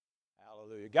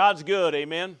Hallelujah. God's good,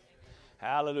 amen?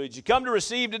 Hallelujah. Did you come to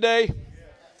receive today? Yes.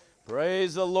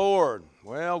 Praise the Lord.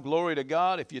 Well, glory to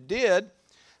God. If you did,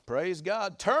 praise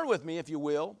God. Turn with me, if you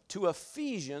will, to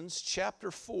Ephesians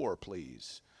chapter 4,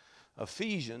 please.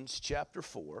 Ephesians chapter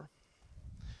 4.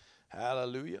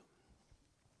 Hallelujah.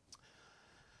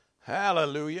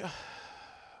 Hallelujah.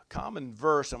 Common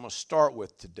verse I'm going to start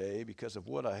with today because of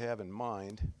what I have in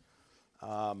mind.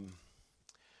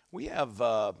 We have,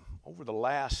 over the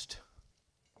last,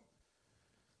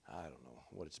 I don't know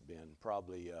what it's been,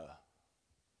 probably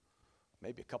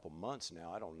maybe a couple months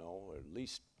now, I don't know, or at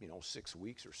least, 6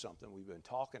 weeks or something, we've been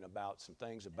talking about some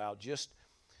things about just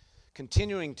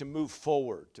continuing to move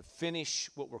forward, to finish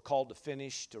what we're called to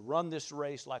finish, to run this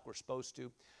race like we're supposed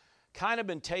to. Kind of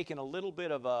been taking a little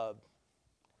bit of a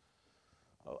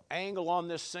angle on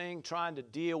this thing, trying to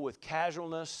deal with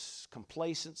casualness,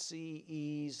 complacency,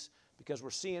 ease, because we're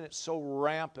seeing it so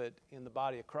rampant in the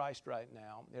body of Christ right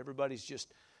now. Everybody's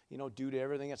just, due to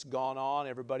everything that's gone on,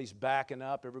 everybody's backing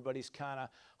up, everybody's kind of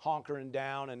honkering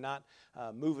down and not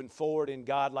moving forward in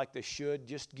God like they should,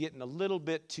 just getting a little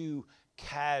bit too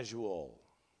casual.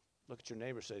 Look at your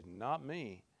neighbor and say, not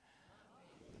me.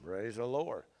 Praise the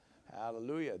Lord.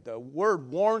 Hallelujah. The Word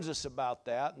warns us about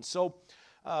that. And so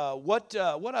what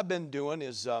I've been doing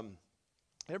is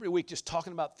every week just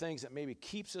talking about things that maybe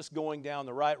keeps us going down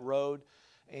the right road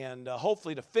and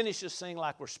hopefully to finish this thing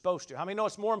like we're supposed to. How many know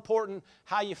it's more important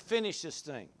how you finish this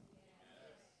thing?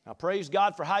 Now, praise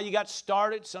God for how you got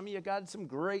started. Some of you got some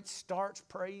great starts.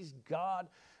 Praise God.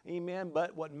 Amen.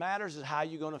 But what matters is how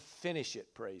you're going to finish it.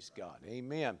 Praise God.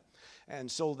 Amen. And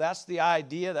so that's the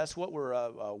idea. That's what we're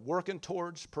working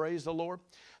towards. Praise the Lord.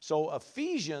 So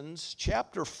Ephesians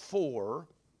chapter 4.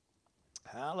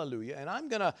 Hallelujah. And I'm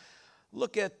going to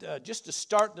look at, just to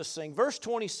start this thing, verse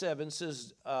 27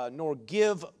 says, nor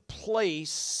give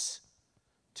place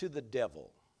to the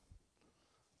devil.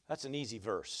 That's an easy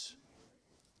verse.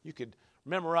 You could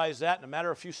memorize that in a matter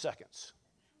of a few seconds.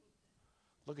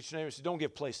 Look at your neighbor and say, don't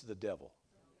give place to the devil.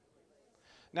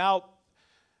 Now,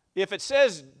 if it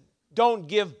says don't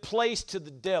give place to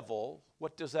the devil,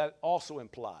 what does that also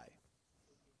imply?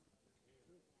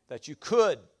 That you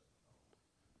could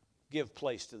give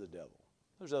place to the devil.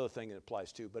 There's other thing that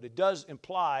applies too, but it does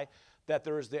imply that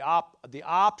there is the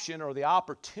option or the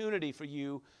opportunity for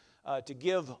you to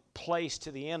give place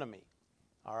to the enemy.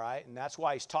 All right, and that's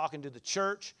why he's talking to the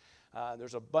church.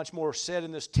 There's a bunch more said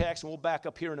in this text, and we'll back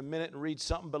up here in a minute and read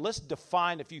something. But let's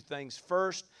define a few things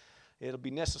first. It'll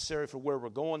be necessary for where we're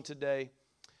going today.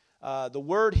 The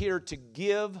word here to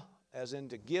give, as in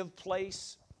to give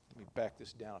place. Let me back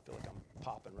this down. I feel like I'm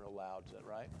popping real loud. Is that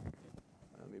right?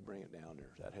 Let me bring it down there.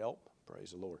 Does that help?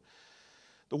 Praise the Lord.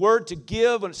 The word to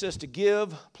give, when it says to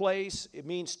give place, it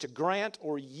means to grant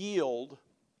or yield.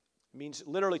 It means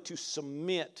literally to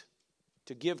submit,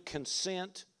 to give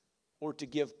consent, or to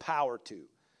give power to.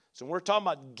 So when we're talking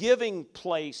about giving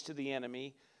place to the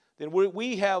enemy, then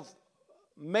we have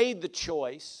made the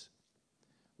choice,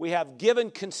 we have given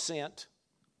consent,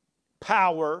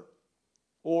 power,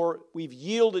 or we've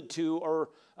yielded to, or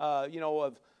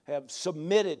have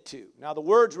submitted to. Now the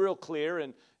word's real clear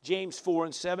in James 4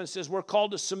 and 7 says we're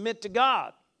called to submit to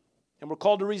God, and we're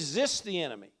called to resist the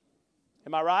enemy.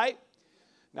 Am I right?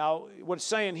 Now what it's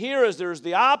saying here is there's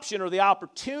the option or the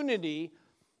opportunity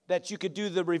that you could do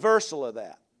the reversal of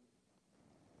that.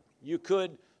 You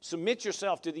could submit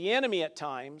yourself to the enemy at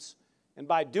times, and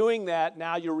by doing that,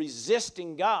 now you're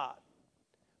resisting God.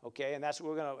 Okay, and that's what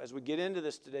we're going to, as we get into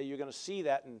this today, you're going to see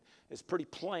that, and it's pretty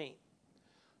plain.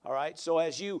 All right, so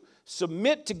as you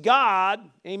submit to God,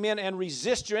 amen, and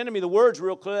resist your enemy, the word's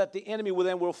real clear that the enemy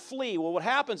will flee. Well, what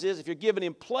happens is if you're giving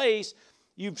him place,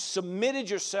 you've submitted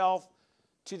yourself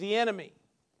to the enemy.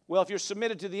 Well, if you're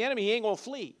submitted to the enemy, he ain't going to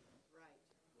flee.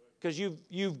 Because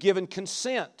you've given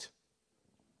consent.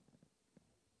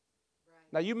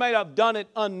 Right. Now, you may have done it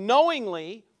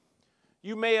unknowingly.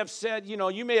 You may have said,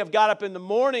 you may have got up in the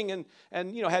morning and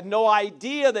had no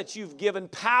idea that you've given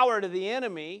power to the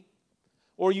enemy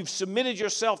or you've submitted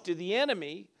yourself to the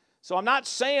enemy. So I'm not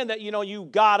saying that, you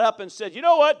got up and said, you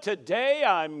know what, today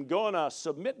I'm going to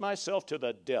submit myself to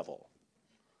the devil.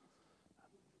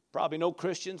 Probably no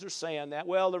Christians are saying that.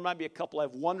 Well, there might be a couple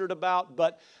I've wondered about,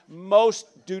 but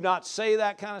most do not say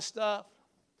that kind of stuff.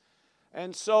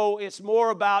 And so it's more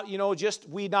about, just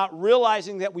we not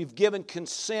realizing that we've given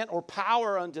consent or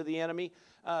power unto the enemy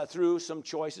through some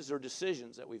choices or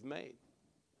decisions that we've made.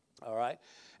 All right?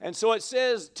 And so it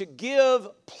says to give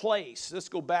place. Let's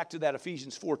go back to that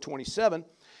Ephesians 4:27.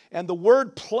 And the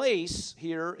word place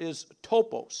here is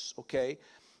topos, okay?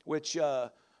 Which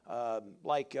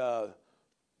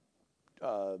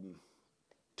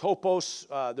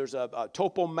topos, there's a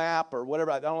topo map or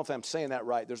whatever. I don't know if I'm saying that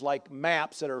right. There's like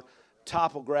maps that are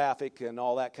topographic and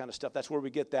all that kind of stuff. That's where we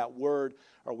get that word,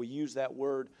 or we use that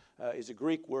word, is a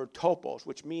Greek word, topos,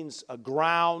 which means a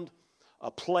ground,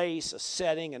 a place, a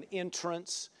setting, an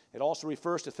entrance. It also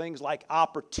refers to things like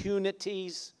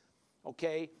opportunities,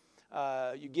 okay?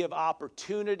 You give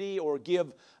opportunity, or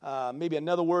give, maybe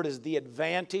another word is the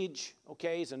advantage,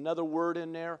 okay, is another word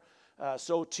in there.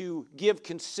 So to give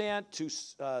consent, to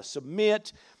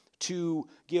submit, to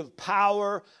give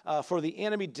power for the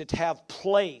enemy to have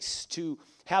place, to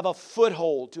have a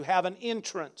foothold, to have an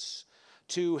entrance,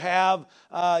 to have,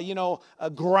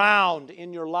 a ground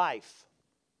in your life,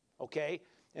 okay?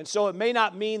 And so it may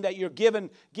not mean that you're giving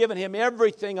him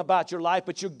everything about your life,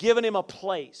 but you're giving him a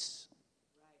place.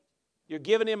 You're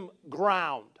giving him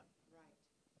ground.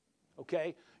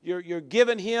 Okay? You're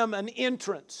giving him an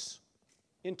entrance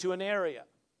into an area.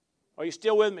 Are you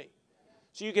still with me?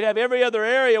 So you could have every other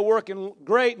area working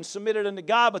great and submitted unto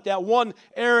God, but that one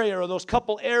area or those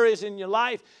couple areas in your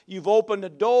life, you've opened a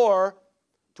door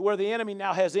to where the enemy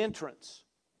now has entrance.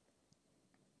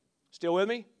 Still with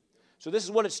me? So this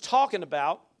is what it's talking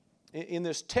about in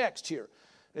this text here.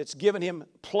 It's giving him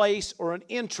place or an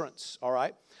entrance, all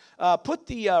right? Put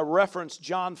the reference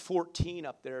John 14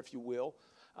 up there, if you will.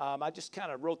 I just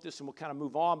kind of wrote this and we'll kind of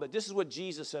move on, but this is what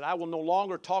Jesus said. I will no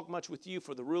longer talk much with you,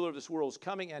 for the ruler of this world is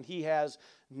coming, and he has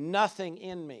nothing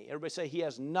in me. Everybody say, he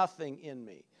has nothing in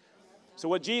me. So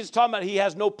what Jesus is talking about, he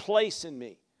has no place in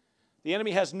me. The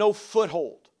enemy has no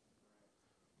foothold.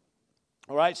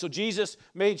 All right, so Jesus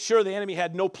made sure the enemy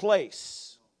had no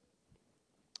place.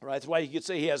 All right, that's why you could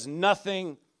say he has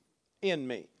nothing in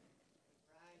me.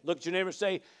 Look at your neighbor and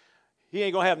say, he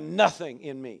ain't going to have nothing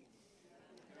in me.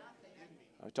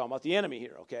 I'm talking about the enemy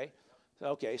here, okay?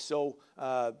 Okay, so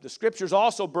the scriptures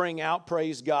also bring out,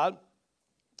 praise God,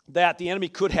 that the enemy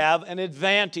could have an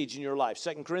advantage in your life.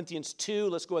 2 Corinthians 2,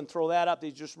 let's go ahead and throw that up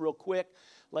just real quick.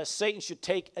 Lest Satan should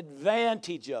take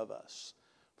advantage of us.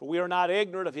 For we are not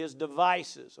ignorant of his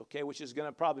devices, okay, which is going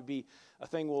to probably be a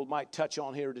thing we might touch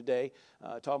on here today,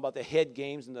 talking about the head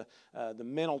games and the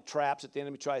mental traps that the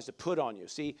enemy tries to put on you.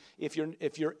 See, if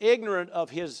you're ignorant of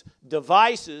his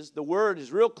devices, the word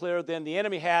is real clear, then the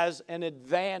enemy has an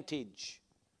advantage.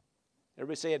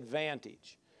 Everybody say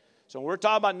advantage. So when we're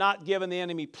talking about not giving the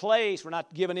enemy place, we're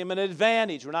not giving him an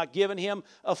advantage. We're not giving him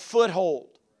a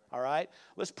foothold. All right,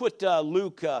 let's put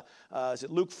Luke, is it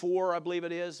Luke 4, I believe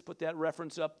it is? Put that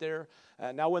reference up there.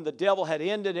 Now when the devil had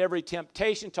ended every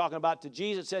temptation, talking about to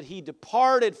Jesus, it said he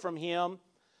departed from him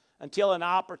until an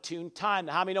opportune time.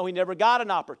 Now how many know he never got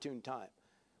an opportune time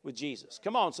with Jesus?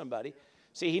 Come on, somebody.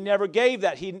 See, he never gave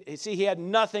that. He had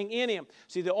nothing in him.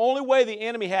 See, the only way the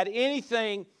enemy had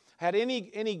anything, had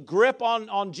any grip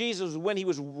on Jesus was when he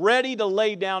was ready to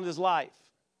lay down his life.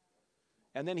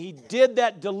 And then he did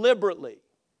that deliberately.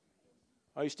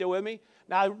 Are you still with me?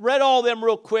 Now, I read all of them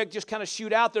real quick, just kind of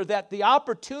shoot out there that the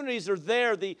opportunities are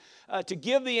there to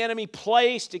give the enemy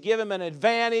place, to give him an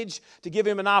advantage, to give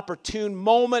him an opportune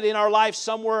moment in our life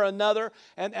somewhere or another.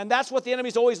 And that's what the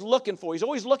enemy's always looking for. He's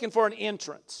always looking for an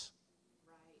entrance.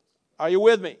 Right. Are you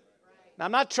with me? Right. Now,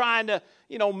 I'm not trying to,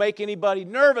 make anybody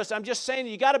nervous. I'm just saying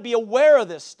you got to be aware of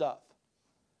this stuff.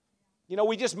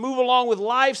 We just move along with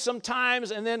life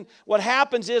sometimes, and then what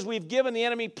happens is we've given the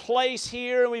enemy place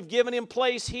here, and we've given him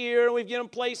place here, and we've given him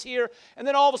place here, and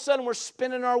then all of a sudden we're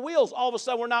spinning our wheels. All of a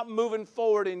sudden we're not moving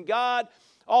forward in God.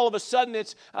 All of a sudden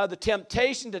it's the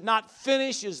temptation to not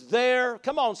finish is there.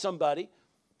 Come on, somebody.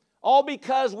 All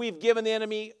because we've given the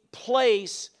enemy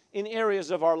place in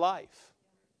areas of our life.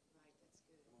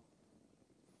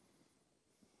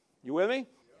 You with me?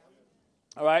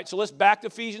 All right, so let's back to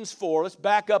Ephesians 4. Let's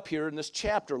back up here in this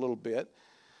chapter a little bit.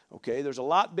 Okay, there's a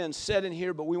lot been said in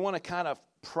here, but we want to kind of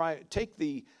take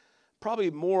probably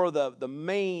more of the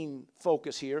main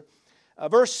focus here.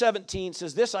 Verse 17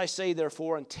 says, "This I say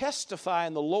therefore, and testify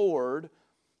in the Lord,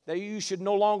 that you should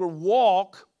no longer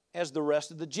walk as the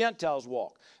rest of the Gentiles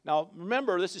walk." Now,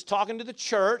 remember, this is talking to the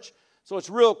church, so it's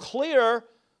real clear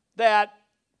that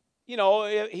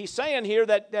he's saying here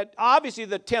that obviously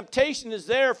the temptation is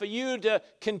there for you to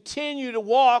continue to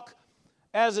walk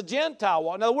as a Gentile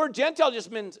walk. Now, the word Gentile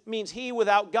just means he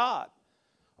without God.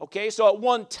 Okay, so at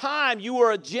one time you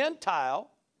were a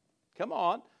Gentile. Come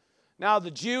on. Now, the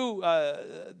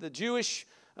Jewish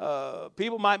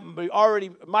people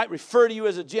might refer to you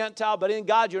as a Gentile, but in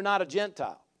God you're not a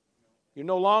Gentile. You're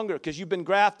no longer, because you've been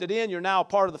grafted in, you're now a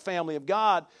part of the family of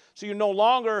God. So you're no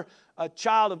longer a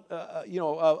child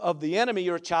of the enemy,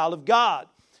 you're a child of God.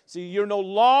 See, you're no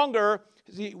longer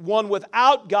one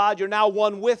without God, you're now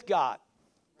one with God.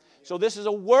 So this is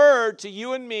a word to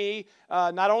you and me,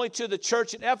 not only to the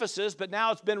church at Ephesus, but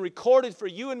now it's been recorded for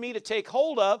you and me to take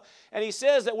hold of. And he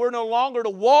says that we're no longer to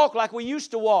walk like we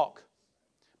used to walk.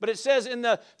 But it says in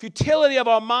the futility of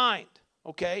our mind,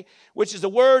 okay, which is a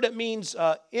word that means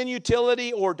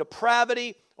inutility or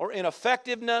depravity or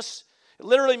ineffectiveness. It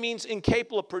literally means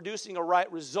incapable of producing a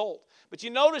right result. But you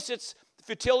notice it's the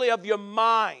futility of your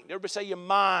mind. Everybody say your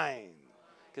mind.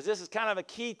 Because this is kind of a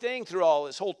key thing through all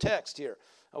this whole text here.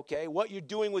 Okay, what you're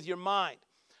doing with your mind.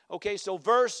 Okay, so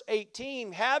verse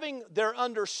 18, having their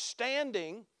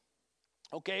understanding,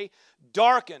 okay,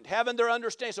 darkened, having their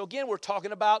understanding. So again, we're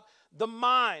talking about the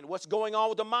mind, what's going on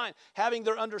with the mind. Having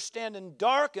their understanding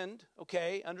darkened,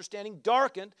 okay, understanding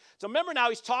darkened. So remember now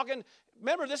he's talking,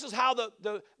 remember this is how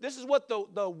this is what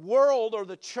the world or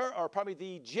the church, or probably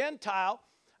the Gentile,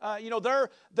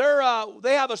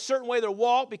 they have a certain way they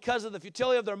walk because of the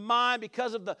futility of their mind,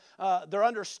 because of their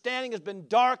understanding has been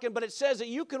darkened. But it says that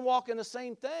you can walk in the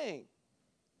same thing.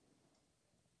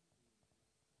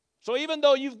 So even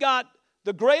though you've got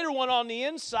the greater one on the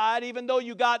inside, even though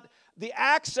you got the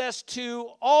access to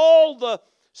all the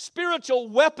spiritual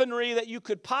weaponry that you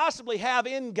could possibly have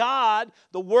in God,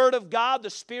 the Word of God, the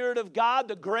Spirit of God,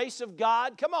 the grace of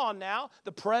God, come on now,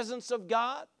 the presence of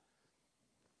God.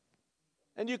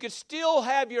 And you could still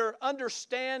have your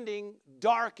understanding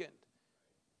darkened.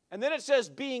 And then it says,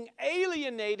 being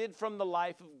alienated from the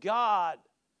life of God.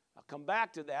 I'll come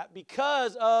back to that.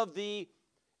 Because of the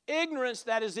ignorance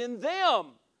that is in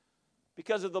them.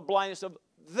 Because of the blindness of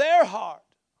their heart.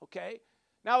 Okay?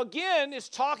 Now again, it's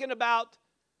talking about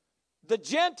the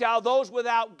Gentile, those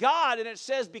without God. And it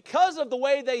says, because of the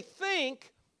way they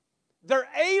think, they're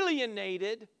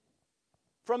alienated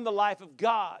from the life of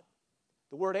God.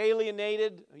 The word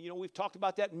alienated, we've talked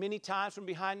about that many times from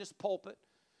behind this pulpit.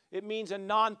 It means a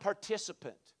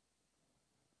non-participant.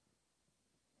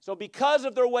 So because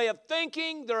of their way of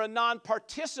thinking, they're a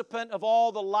non-participant of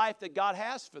all the life that God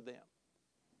has for them.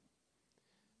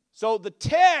 So the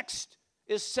text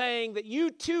is saying that you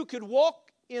too could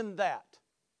walk in that.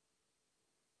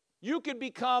 You could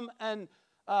become a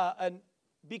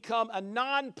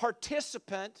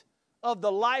non-participant of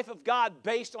the life of God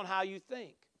based on how you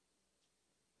think.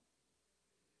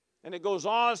 And it goes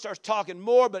on and starts talking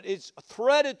more, but it's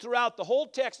threaded throughout the whole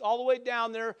text all the way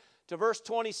down there to verse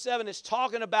 27. It's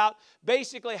talking about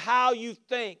basically how you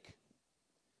think.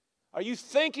 Are you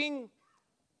thinking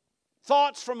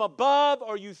thoughts from above,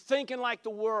 or are you thinking like the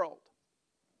world?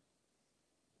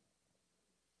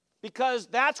 Because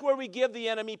that's where we give the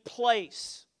enemy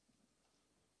place.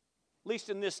 At least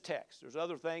in this text. There's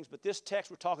other things, but this text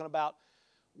we're talking about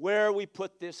where we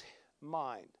put this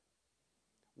mind.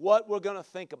 What we're going to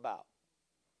think about.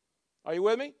 Are you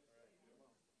with me?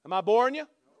 Am I boring you?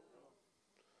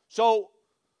 So,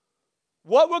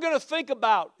 what we're going to think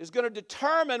about is going to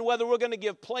determine whether we're going to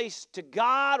give place to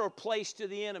God or place to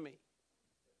the enemy.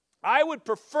 I would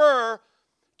prefer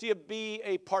to be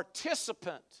a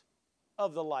participant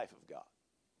of the life of God.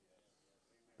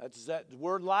 That's that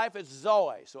word life is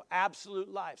Zoe, so absolute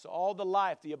life. So all the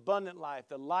life, the abundant life,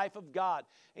 the life of God.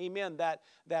 Amen. That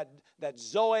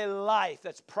Zoe life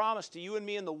that's promised to you and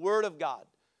me in the Word of God.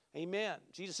 Amen.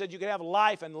 Jesus said you can have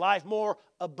life and life more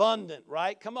abundant,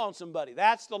 right? Come on, somebody.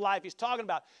 That's the life he's talking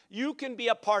about. You can be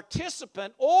a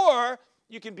participant or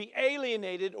you can be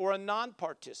alienated or a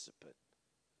non-participant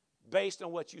based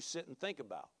on what you sit and think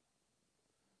about.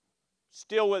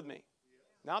 Still with me?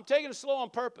 Now I'm taking it slow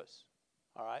on purpose.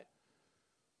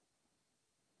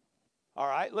 All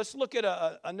right, let's look at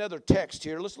another text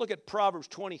here. Let's look at Proverbs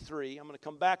 23. I'm going to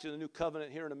come back to the New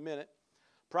Covenant here in a minute.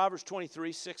 Proverbs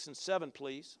 23, 6 and 7,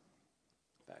 please.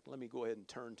 In fact, let me go ahead and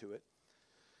turn to it.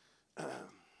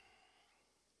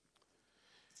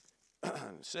 It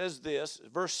says this,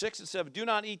 verse 6 and 7, do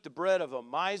not eat the bread of a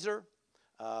miser.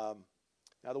 Now,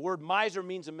 the word miser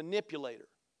means a manipulator.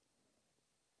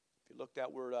 If you look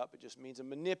that word up, it just means a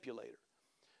manipulator.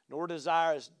 Nor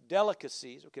desire his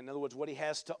delicacies. Okay, in other words, what he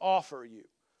has to offer you.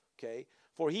 Okay,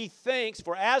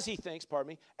 as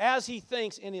he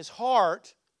thinks in his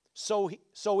heart, so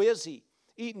is he.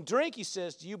 Eat and drink, he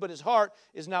says to you, but his heart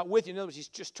is not with you. In other words,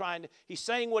 he's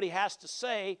saying what he has to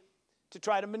say to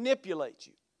try to manipulate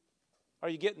you. Are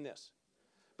you getting this?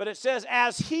 But it says,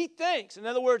 as he thinks. In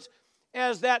other words,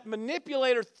 as that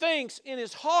manipulator thinks in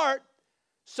his heart,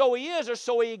 so he is, or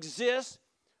so he exists,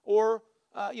 or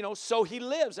so he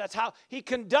lives. That's how he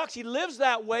conducts. He lives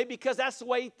that way because that's the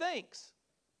way he thinks.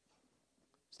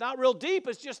 It's not real deep.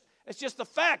 It's just the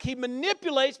fact. He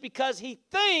manipulates because he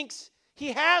thinks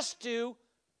he has to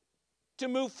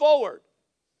move forward.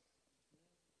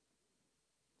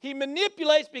 He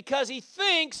manipulates because he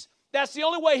thinks That's the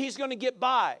only way he's going to get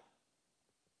by.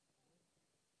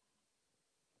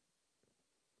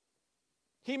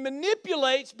 He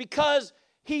manipulates because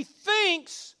he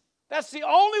thinks that's the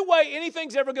only way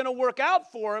anything's ever going to work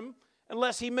out for him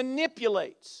unless he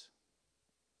manipulates.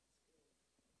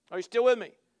 Are you still with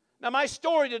me? Now, my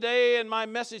story today and my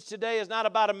message today is not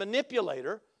about a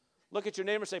manipulator. Look at your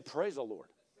neighbor and say, praise the Lord.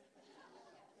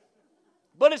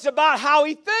 But it's about how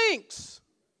he thinks.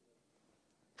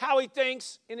 How he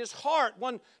thinks in his heart.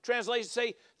 One translation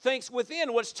say, thinks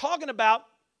within. What it's talking about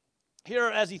here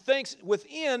as he thinks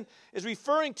within is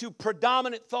referring to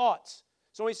predominant thoughts.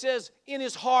 So he says in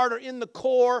his heart or in the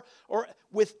core or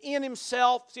within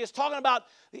himself. See, it's talking about,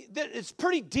 it's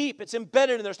pretty deep. It's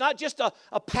embedded in there. It's not just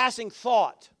a passing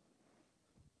thought.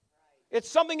 It's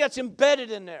something that's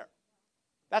embedded in there.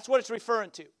 That's what it's referring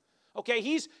to. Okay,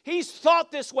 he's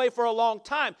thought this way for a long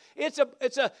time. It's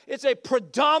a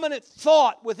predominant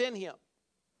thought within him.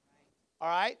 All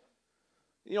right?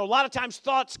 You know, a lot of times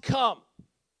thoughts come.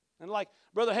 And like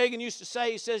Brother Hagin used to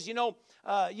say, he says,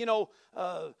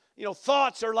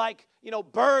 thoughts are like,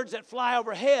 birds that fly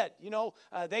overhead.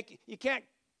 You can't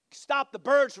stop the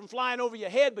birds from flying over your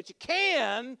head, but you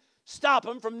can stop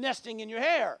them from nesting in your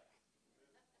hair.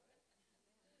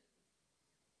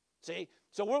 See?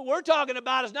 So what we're talking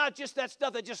about is not just that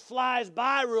stuff that just flies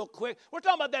by real quick. We're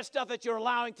talking about that stuff that you're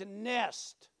allowing to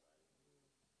nest.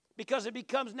 Because it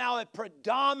becomes now a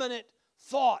predominant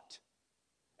thought.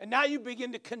 And now you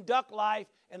begin to conduct life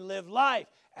and live life.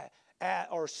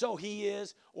 Or so he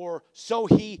is, or so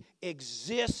he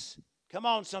exists. Come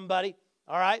on, somebody.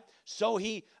 All right? So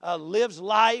he lives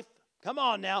life. Come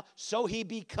on now. So he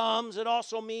becomes, it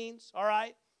also means. All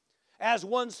right? As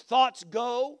one's thoughts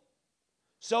go,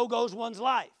 so goes one's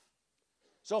life.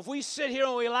 So if we sit here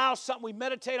and we allow something, we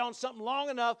meditate on something long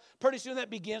enough, pretty soon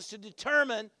that begins to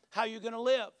determine how you're going to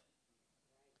live.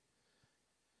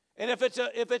 And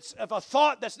if a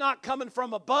thought that's not coming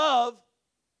from above,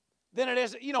 then it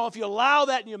is, if you allow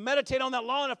that and you meditate on that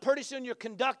long enough, pretty soon you're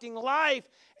conducting life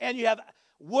and you have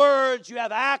words, you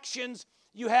have actions,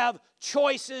 you have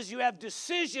choices, you have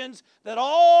decisions that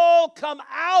all come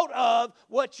out of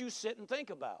what you sit and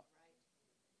think about.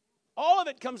 All of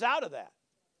it comes out of that.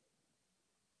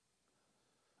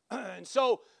 And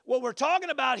so what we're talking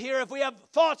about here, if we have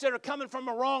thoughts that are coming from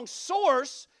a wrong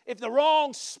source, if the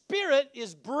wrong spirit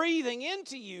is breathing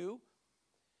into you,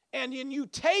 and then you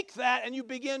take that and you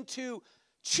begin to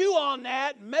chew on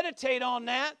that, meditate on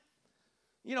that,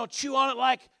 chew on it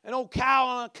like an old cow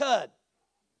on a cud.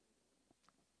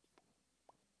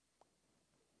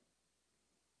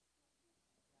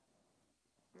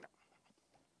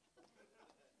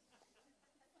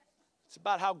 It's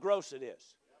about how gross it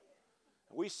is.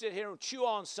 We sit here and chew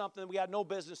on something we got no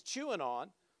business chewing on.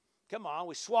 Come on,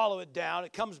 we swallow it down.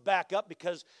 It comes back up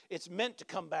because it's meant to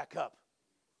come back up.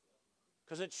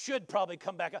 Because it should probably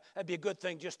come back up. That'd be a good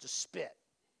thing just to spit.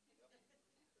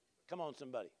 Come on,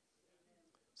 somebody.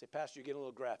 Say, Pastor, you're getting a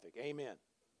little graphic. Amen.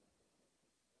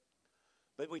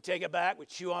 But we take it back, we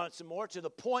chew on it some more to the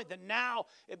point that now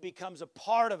it becomes a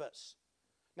part of us.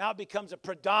 Now it becomes a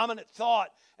predominant thought,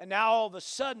 and now all of a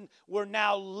sudden we're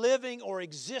now living or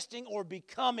existing or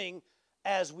becoming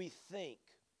as we think.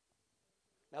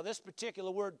 Now this particular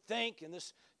word think in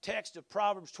this text of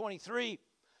Proverbs 23,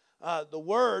 the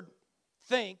word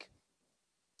think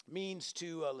means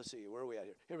to, let's see, where are we at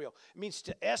here? Here we go. It means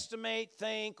to estimate,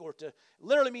 think, or to,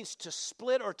 literally means to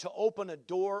split or to open a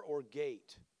door or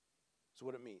gate. That's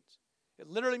what it means. It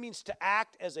literally means to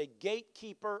act as a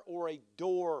gatekeeper or a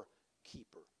doorkeeper.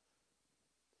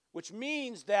 Which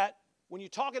means that when you're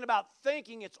talking about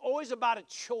thinking, it's always about a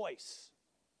choice.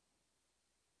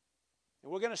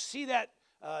 And we're going to see that,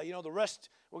 the rest,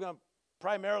 we're going to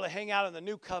primarily hang out in the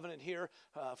new covenant here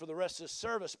for the rest of the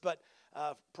service, but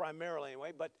primarily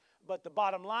anyway. But the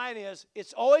bottom line is,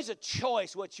 it's always a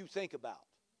choice what you think about.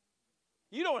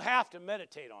 You don't have to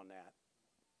meditate on that.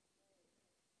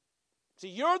 See,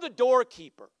 you're the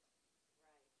doorkeeper.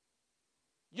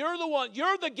 You're the one,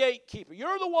 you're the gatekeeper.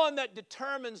 You're the one that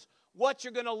determines what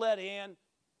you're going to let in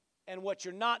and what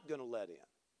you're not going to let in.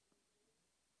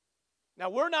 Now,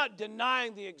 we're not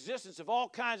denying the existence of all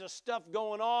kinds of stuff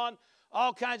going on,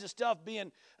 all kinds of stuff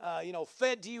being,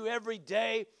 fed to you every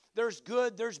day. There's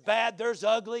good, there's bad, there's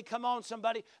ugly. Come on,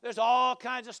 somebody. There's all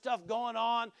kinds of stuff going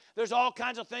on. There's all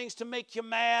kinds of things to make you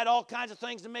mad, all kinds of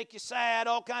things to make you sad,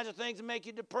 all kinds of things to make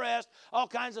you depressed, all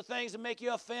kinds of things to make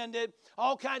you offended,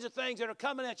 all kinds of things that are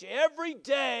coming at you every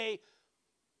day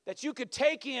that you could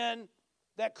take in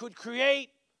that could create,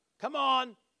 come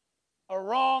on, a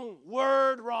wrong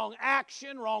word, wrong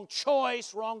action, wrong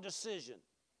choice, wrong decision.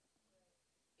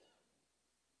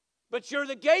 But you're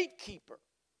the gatekeeper.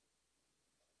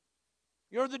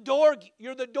 You're the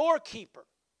doorkeeper.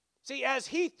 See, as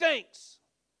he thinks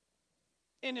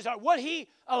in his heart, what he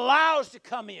allows to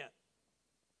come in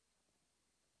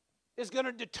is going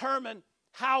to determine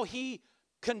how he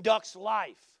conducts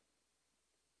life.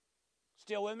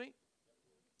 Still with me?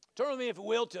 Turn with me, if you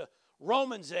will, to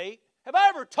Romans 8. Have I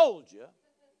ever told you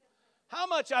how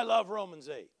much I love Romans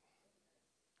 8?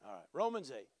 All right,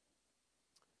 Romans 8.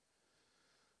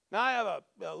 Now, I have a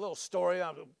little story.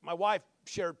 My wife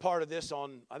shared part of this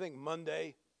on, I think,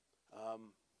 Monday,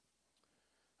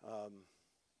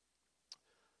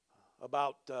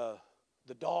 about the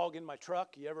dog in my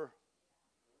truck. You ever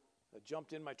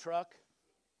jumped in my truck?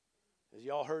 Has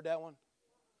y'all heard that one?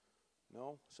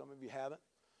 No? Some of you haven't?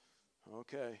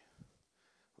 Okay.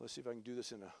 Let's see if I can do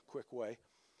this in a quick way.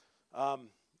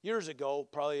 Years ago,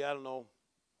 probably,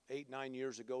 8, 9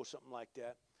 years ago, something like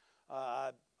that,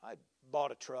 I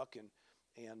bought a truck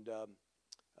and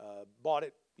bought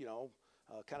it,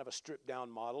 kind of a stripped down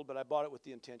model, but I bought it with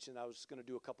the intention I was going to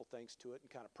do a couple things to it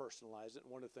and kind of personalize it.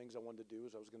 And one of the things I wanted to do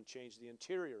is I was going to change the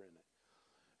interior in it.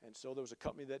 And so there was a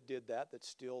company that did that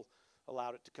still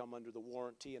allowed it to come under the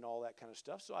warranty and all that kind of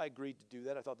stuff. So I agreed to do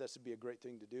that. I thought this would be a great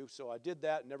thing to do. So I did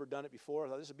that, never done it before. I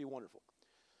thought this would be wonderful.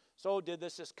 So did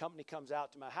this. This company comes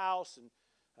out to my house and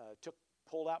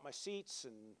pulled out my seats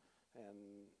and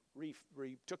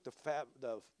took the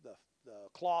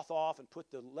cloth off and put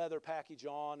the leather package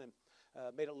on and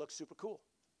made it look super cool.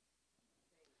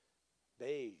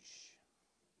 Beige,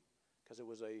 because it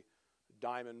was a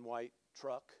diamond white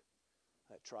truck,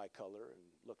 that tricolor, and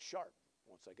looked sharp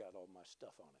once I got all my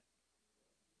stuff on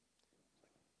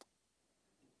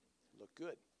it. Looked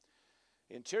good.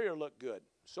 Interior looked good.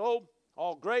 So,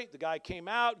 all great. The guy came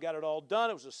out, got it all done.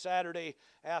 It was a Saturday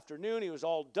afternoon. He was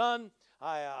all done.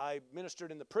 I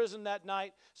ministered in the prison that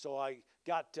night, so I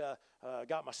got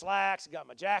my slacks, got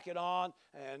my jacket on,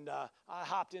 and I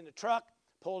hopped in the truck,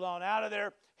 pulled on out of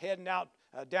there, heading out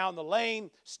down the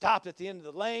lane, stopped at the end of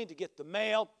the lane to get the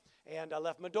mail, and I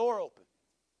left my door open.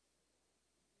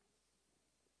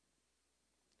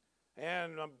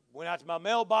 And I went out to my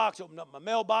mailbox, opened up my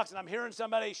mailbox, and I'm hearing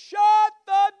somebody, "Shut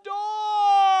the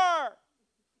door!"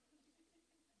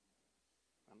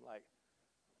 I'm like,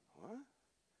 what?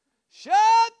 "Shut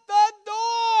the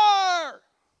door!"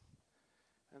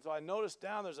 And so I noticed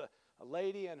down there's a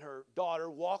lady and her daughter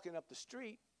walking up the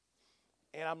street,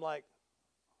 and I'm like,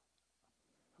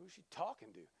 who's she talking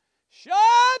to? "Shut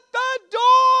the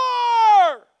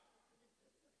door!"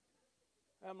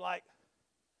 I'm like,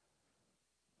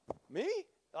 me?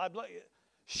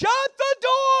 "Shut the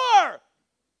door!"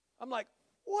 I'm like,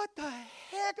 what the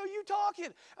heck are you talking?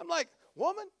 I'm like,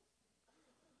 woman?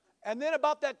 And then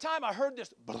about that time, I heard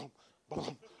this, boom,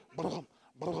 boom, boom,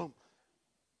 boom.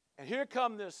 And here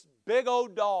come this big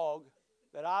old dog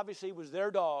that obviously was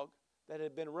their dog that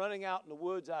had been running out in the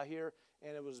woods out here,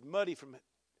 and it was muddy from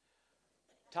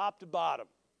top to bottom.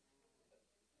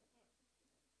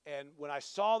 And when I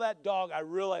saw that dog, I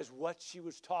realized what she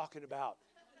was talking about.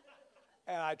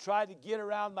 And I tried to get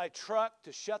around my truck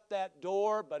to shut that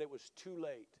door, but it was too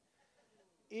late.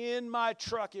 In my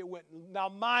truck it went. Now,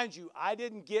 mind you, I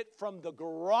didn't get from the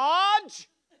garage.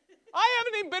 I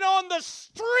haven't even been on the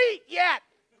street yet.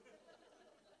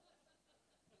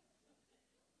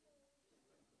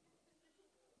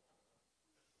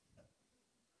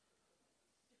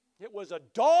 It was a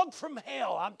dog from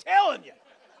hell, I'm telling you.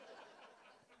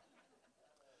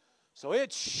 So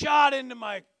it shot into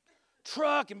my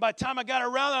truck, and by the time I got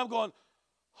around it, I'm going,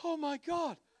 oh my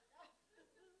God.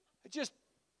 It just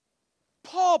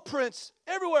paw prints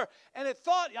everywhere. And it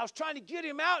thought, I was trying to get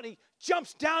him out, and he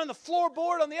jumps down on the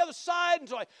floorboard on the other side. And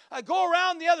so I go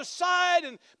around the other side,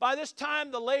 and by this time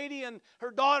the lady and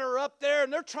her daughter are up there,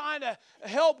 and they're trying to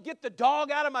help get the dog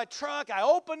out of my truck. I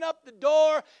open up the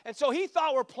door, and so he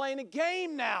thought we're playing a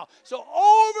game now. So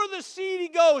over the seat he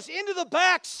goes, into the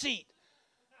back seat.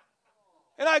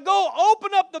 And I go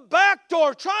open up the back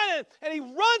door, and he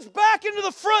runs back into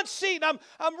the front seat. I'm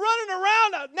running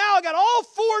around. Now I got all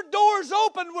 4 doors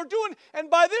open. And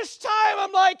by this time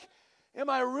I'm like, am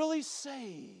I really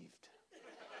saved?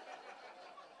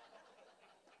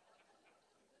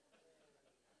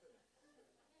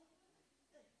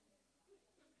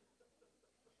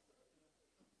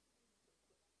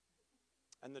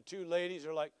 And the 2 ladies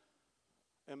are like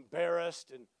embarrassed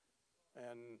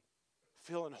and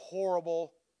feeling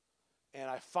horrible, and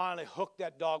I finally hooked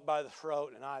that dog by the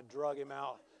throat, and I drug him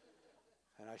out,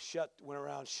 and I went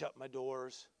around, shut my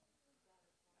doors,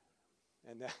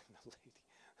 and then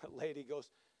the lady goes,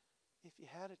 "If you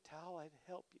had a towel, I'd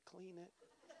help you clean it."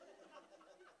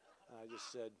 And I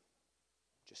just said,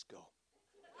 Just go.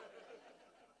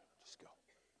 Just go.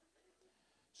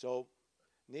 So,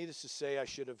 needless to say, I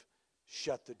should have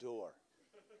shut the door.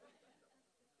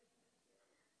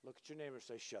 Look at your neighbor and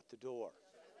say, shut the door.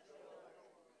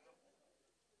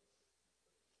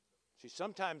 See,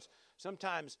 sometimes,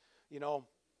 you know,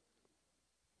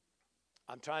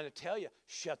 I'm trying to tell you,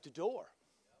 shut the door.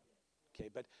 Okay,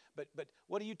 but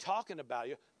what are you talking about?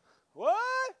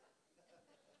 What?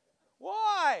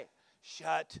 Why?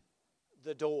 Shut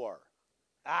the door.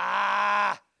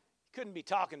 You couldn't be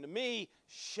talking to me.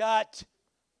 Shut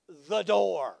the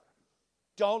door.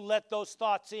 Don't let those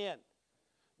thoughts in.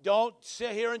 Don't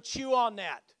sit here and chew on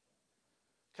that.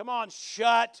 Come on,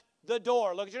 shut the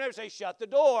door. Look at your neighbor and say, shut the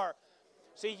door.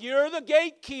 See, you're the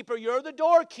gatekeeper. You're the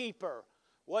doorkeeper.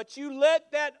 What you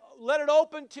let it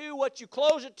open to, what you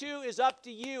close it to is up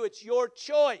to you. It's your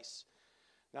choice.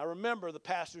 Now remember, the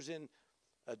pastor's in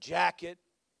a jacket,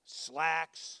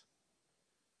 slacks,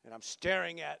 and I'm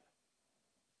staring at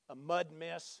a mud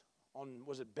mess on,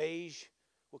 was it beige?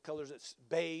 What color is it?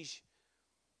 Beige.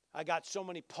 I got so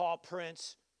many paw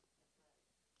prints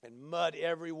and mud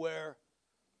everywhere.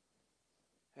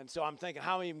 And so I'm thinking,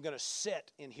 how am I even going to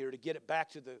sit in here to get it back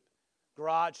to the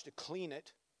garage to clean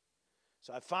it?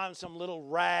 So I found some little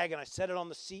rag, and I set it on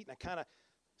the seat, and I kind of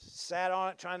sat on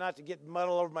it, trying not to get mud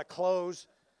all over my clothes,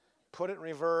 put it in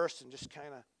reverse, and just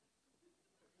kind of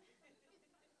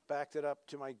backed it up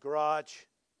to my garage,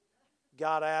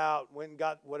 got out, went and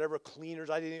got whatever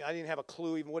cleaners. I didn't have a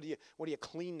clue even what do you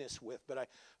clean this with, but I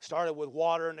started with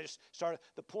water, and I just started.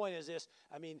 The point is this,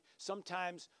 I mean,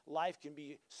 sometimes life can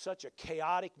be such a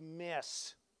chaotic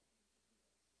mess.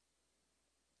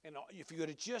 And if you were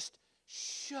to just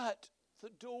shut the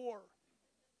door.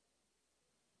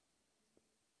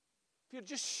 If you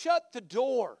just shut the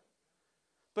door,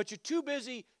 but you're too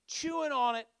busy chewing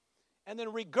on it and then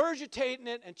regurgitating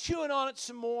it and chewing on it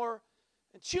some more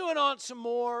and chewing on it some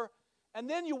more, and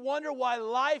then you wonder why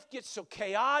life gets so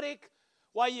chaotic,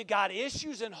 why you got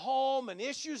issues in home and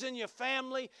issues in your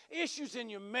family, issues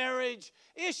in your marriage,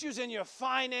 issues in your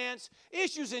finance,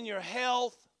 issues in your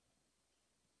health.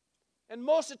 And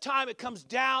most of the time it comes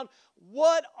down,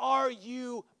 what are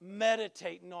you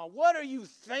meditating on? What are you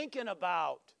thinking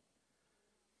about?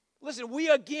 Listen,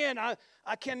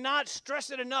 I cannot stress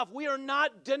it enough. We are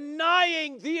not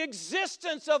denying the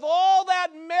existence of all that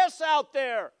mess out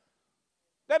there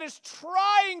that is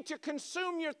trying to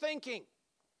consume your thinking.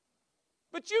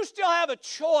 But you still have a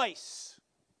choice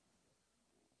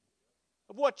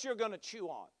of what you're going to chew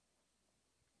on,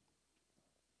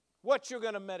 what you're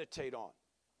going to meditate on.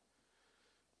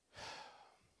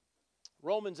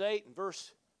 Romans 8 and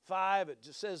verse 5, it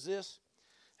just says this.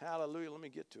 Hallelujah. Let me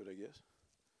get to it, I guess.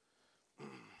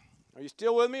 Are you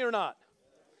still with me or not?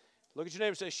 Look at your neighbor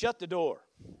and say, shut the door.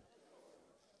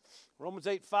 Romans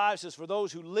 8:5 says, for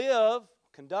those who live,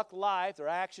 conduct life, their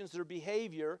actions, their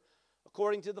behavior,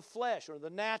 according to the flesh or the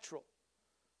natural.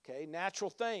 Okay, natural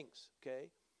things.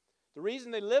 Okay. The reason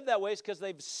they live that way is because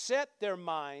they've set their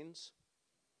minds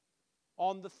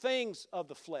on the things of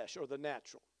the flesh or the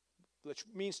natural, which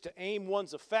means to aim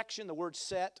one's affection. The word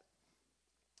set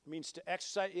means to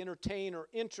exercise, entertain, or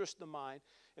interest the mind.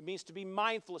 It means to be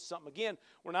mindful of something. Again,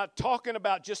 we're not talking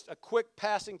about just a quick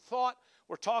passing thought.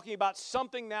 We're talking about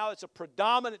something now that's a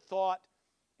predominant thought.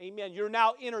 Amen. You're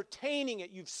now entertaining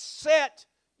it. You've set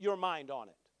your mind on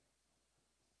it.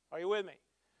 Are you with me?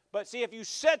 But see, if you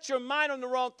set your mind on the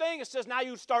wrong thing, it says now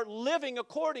you start living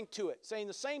according to it. Saying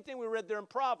the same thing we read there in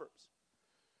Proverbs.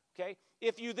 Okay?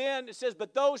 If you then, it says,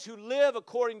 but those who live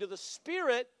according to the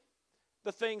Spirit,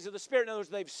 the things of the Spirit. In other words,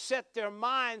 they've set their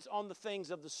minds on the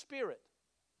things of the Spirit.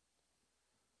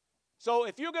 So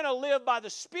if you're going to live by the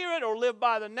Spirit or live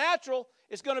by the natural,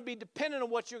 it's going to be dependent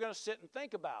on what you're going to sit and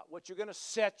think about, what you're going to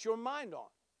set your mind on.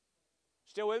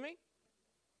 Still with me?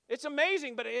 It's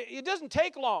amazing, but it doesn't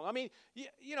take long. I mean,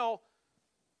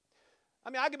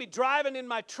 I could be driving in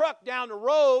my truck down the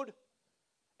road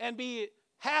and be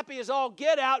happy as all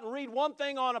get out and read one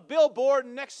thing on a billboard,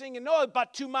 and next thing you know,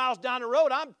 about 2 miles down the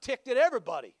road, I'm ticked at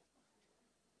everybody.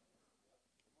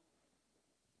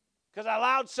 Because I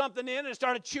allowed something in and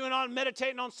started chewing on and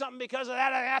meditating on something because of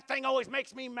that. That thing always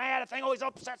makes me mad. That thing always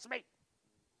upsets me.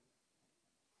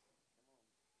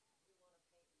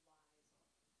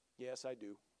 Yes, I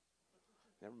do.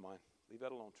 Never mind. Leave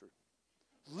that alone, Truth.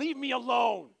 Leave me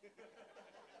alone.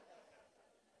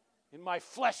 In my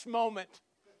flesh moment.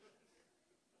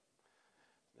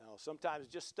 No, sometimes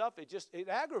just stuff, it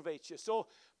aggravates you. So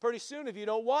pretty soon, if you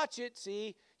don't watch it,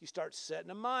 see, you start setting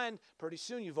a mind. Pretty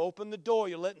soon, you've opened the door.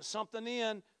 You're letting something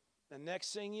in. The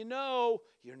next thing you know,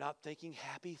 you're not thinking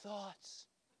happy thoughts.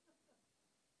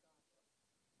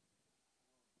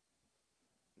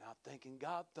 thinking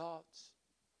God thoughts.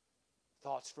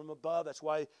 Thoughts from above. That's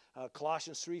why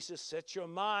Colossians 3 says, set your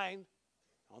mind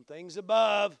on things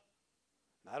above,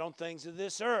 not on things of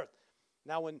this earth.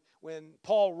 Now, when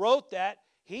Paul wrote that,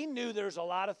 he knew there's a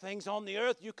lot of things on the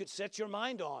earth you could set your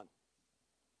mind on.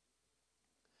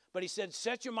 But he said,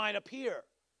 set your mind up here.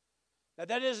 Now,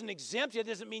 that doesn't exempt you. It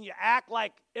doesn't mean you act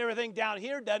like everything down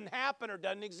here doesn't happen or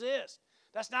doesn't exist.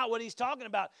 That's not what he's talking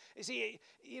about. You see,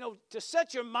 to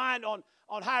set your mind on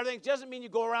higher things doesn't mean you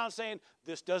go around saying,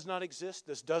 this does not exist,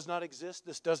 this does not exist,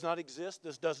 this does not exist,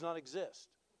 this does not exist.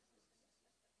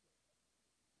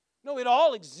 No, it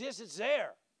all exists. It's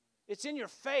there. It's in your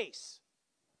face.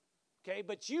 Okay,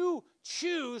 but you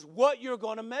choose what you're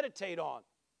going to meditate on.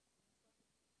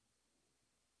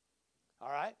 All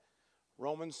right,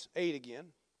 Romans 8 again.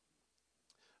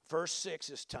 Verse 6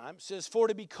 this time. It says, for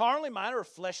to be carnally minded or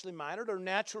fleshly minded or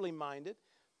naturally minded,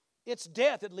 it's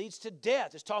death. It leads to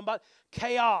death. It's talking about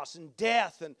chaos and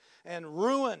death and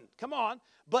ruin. Come on.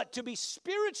 But to be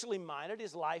spiritually minded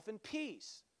is life and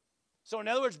peace. So in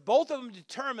other words, both of them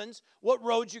determines what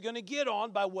road you're going to get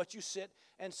on by what you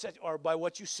by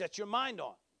what you set your mind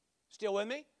on. Still with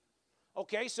me?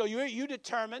 Okay, so you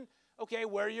determine, okay,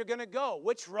 where you're going to go.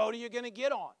 Which road are you going to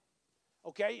get on?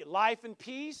 Okay, life and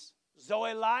peace,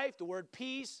 Zoe life, the word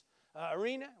peace,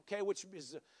 arena, okay, which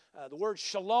is the word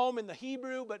shalom in the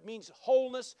Hebrew, but means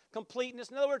wholeness, completeness.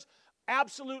 In other words,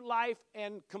 absolute life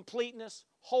and completeness,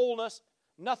 wholeness,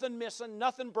 nothing missing,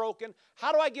 nothing broken.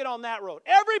 How do I get on that road?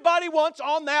 Everybody wants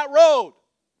on that road.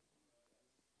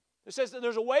 It says that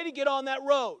there's a way to get on that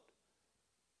road.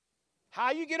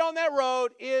 How you get on that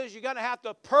road is you're going to have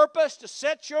to purpose to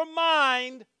set your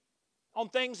mind on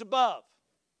things above.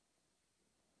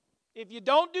 If you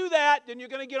don't do that, then you're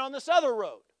going to get on this other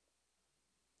road.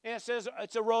 And it says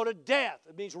it's a road of death.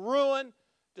 It means ruin,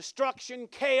 destruction,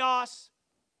 chaos.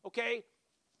 Okay?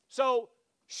 So,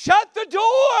 shut the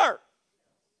door.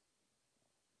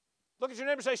 Look at your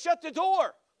neighbor and say, shut the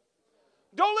door.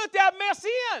 Don't let that mess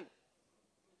in.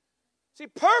 See,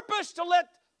 purpose to let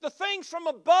the things from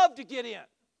above to get in.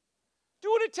 Do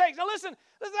what it takes. Now listen,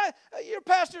 your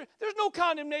pastor, there's no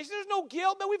condemnation, there's no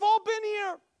guilt. No, we've all been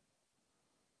here.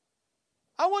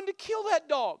 I wanted to kill that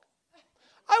dog.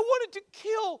 I wanted to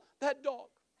kill that dog.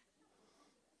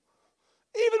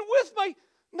 Even with my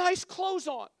nice clothes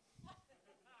on.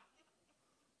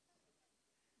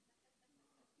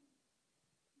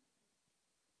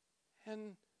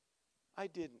 And I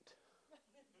didn't.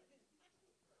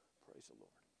 Praise the Lord.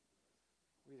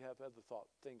 We have other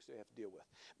things we have to deal with.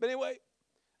 But anyway,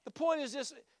 the point is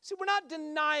this. See, we're not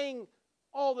denying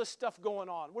all this stuff going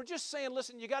on. We're just saying,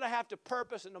 listen, you got to have to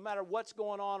purpose, and no matter what's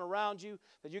going on around you,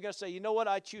 that you're going to say, you know what,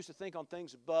 I choose to think on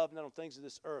things above, not on things of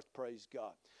this earth, praise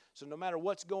God. So no matter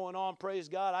what's going on, praise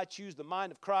God, I choose the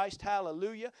mind of Christ,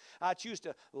 hallelujah. I choose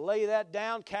to lay that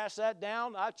down, cast that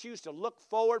down. I choose to look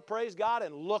forward, praise God,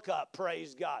 and look up,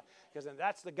 praise God. Because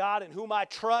that's the God in whom I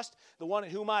trust, the one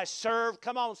in whom I serve.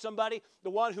 Come on, somebody. The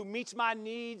one who meets my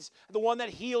needs, the one that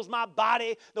heals my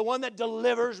body, the one that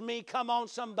delivers me. Come on,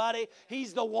 somebody.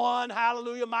 He's the one,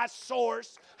 hallelujah, my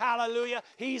source, hallelujah.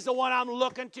 He's the one I'm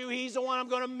looking to. He's the one I'm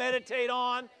going to meditate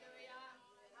on.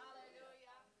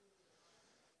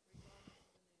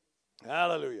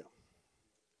 Hallelujah.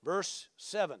 Verse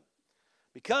 7.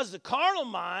 Because the carnal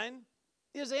mind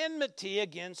is enmity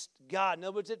against God. In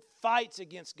other words, it fights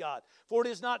against God. For it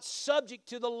is not subject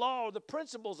to the law or the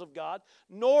principles of God,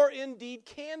 nor indeed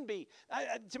can be.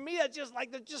 To me, that's just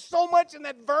like, there's just so much in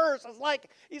that verse.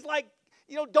 He's like,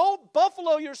 don't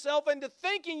buffalo yourself into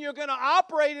thinking you're going to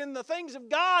operate in the things of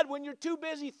God when you're too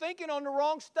busy thinking on the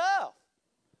wrong stuff.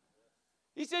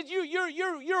 He said,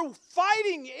 you're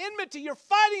fighting enmity, you're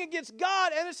fighting against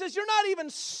God, and it says you're not even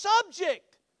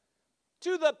subject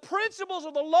to the principles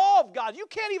of the law of God. You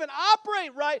can't even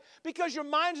operate right because your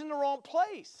mind's in the wrong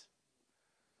place.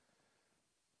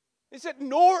 He said,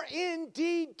 nor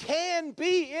indeed can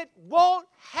be. It won't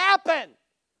happen.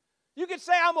 You could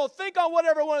say, I'm going to think on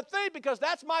whatever I want to think because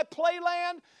that's my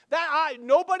playland.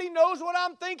 Nobody knows what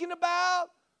I'm thinking about.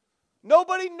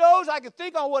 Nobody knows. I can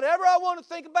think on whatever I want to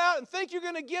think about and think you're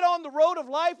going to get on the road of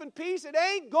life and peace. It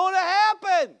ain't going to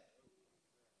happen.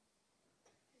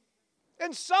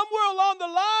 And somewhere along the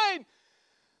line,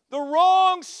 the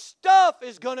wrong stuff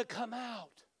is going to come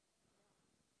out.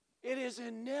 It is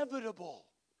inevitable.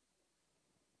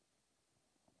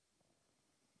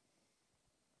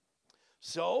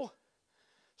 So,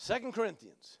 2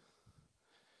 Corinthians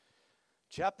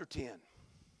chapter 10.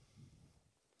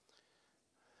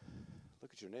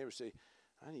 Look at your neighbor and say,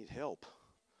 I need help.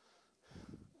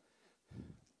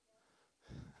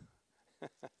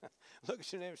 Look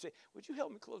at your neighbor and say, would you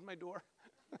help me close my door?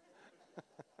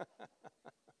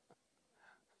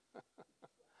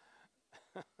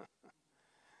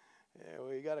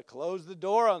 got to close the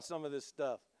door on some of this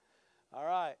stuff. All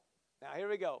right. Now, here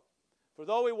we go. For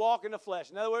though we walk in the flesh.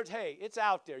 In other words, hey, it's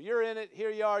out there. You're in it.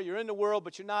 Here you are. You're in the world,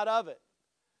 but you're not of it.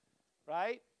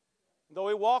 Right? Though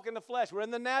we walk in the flesh. We're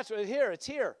in the natural. It's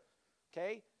here.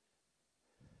 Okay?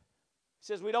 It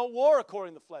says we don't war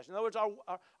according to the flesh. In other words,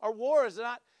 our war is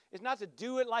not to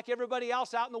do it like everybody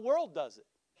else out in the world does it.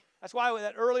 That's why with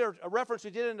that earlier reference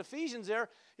we did in Ephesians there,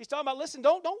 he's talking about, listen,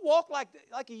 don't walk like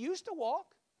you used to walk.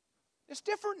 It's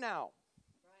different now.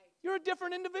 Right. You're a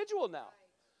different individual now.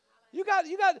 Right. You got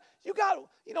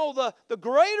the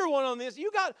greater one on this.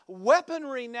 You got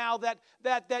weaponry now that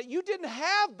you didn't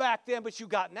have back then, but you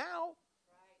got now. Right.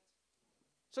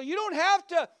 So you don't have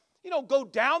to, go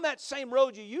down that same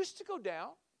road you used to go down.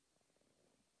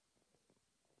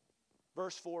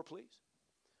 Verse 4, please.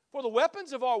 For the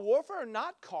weapons of our warfare are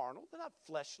not carnal, they're not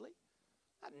fleshly,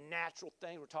 not natural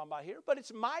things we're talking about here, but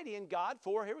it's mighty in God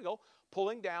for, here we go,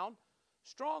 pulling down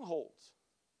strongholds.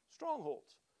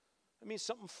 Strongholds. That means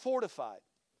something fortified.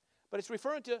 But it's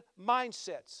referring to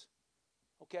mindsets.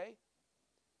 Okay?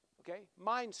 Okay?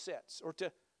 Mindsets. Or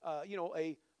to,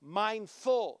 a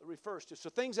mindful it refers to. So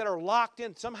things that are locked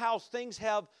in. Somehow things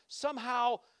have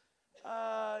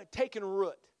taken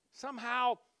root.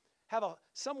 Somehow have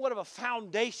somewhat of a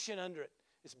foundation under it.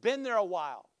 It's been there a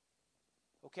while.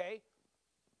 Okay?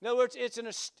 In other words,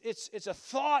 it's a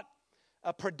thought,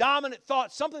 a predominant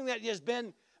thought, something that has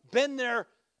been there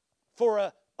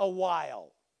for a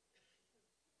while.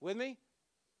 With me?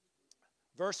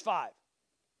 Verse 5.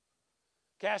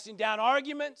 Casting down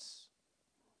arguments,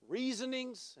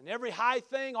 reasonings, and every high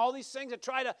thing, all these things that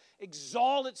try to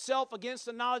exalt itself against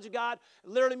the knowledge of God. It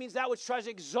literally means that which tries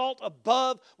to exalt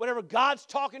above whatever God's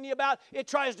talking to you about, it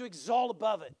tries to exalt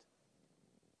above it.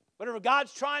 Whatever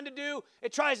God's trying to do,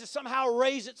 it tries to somehow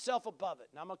raise itself above it.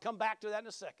 Now I'm going to come back to that in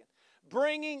a second.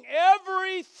 Bringing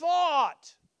every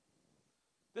thought,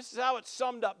 this is how it's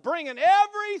summed up, bringing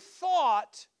every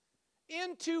thought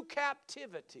into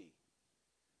captivity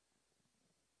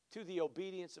to the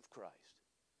obedience of Christ.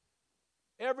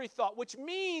 Every thought, which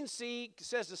means, see,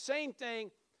 says the same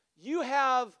thing, you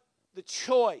have the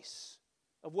choice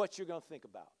of what you're going to think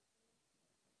about.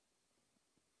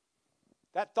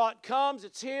 That thought comes,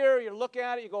 it's here, you look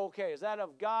at it, you go, okay, is that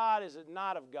of God, is it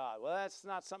not of God? Well, that's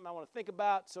not something I want to think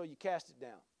about, so you cast it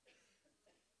down.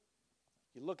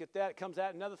 You look at that, it comes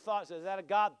out, another thought says, is that a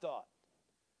God thought?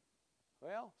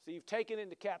 Well, so you've taken it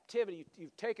into captivity,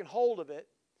 you've taken hold of it,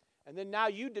 and then now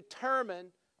you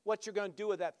determine what you're going to do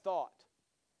with that thought.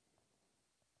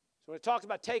 So when it talks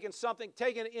about taking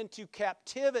it into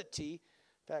captivity, in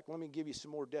fact, let me give you some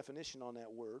more definition on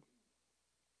that word.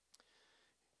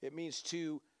 It means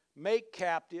to make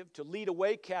captive, to lead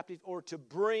away captive, or to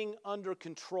bring under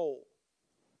control.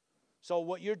 So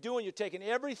what you're doing, you're taking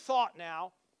every thought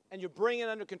now, and you're bringing it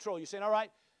under control. You're saying, all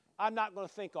right, I'm not going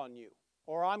to think on you,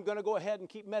 or I'm going to go ahead and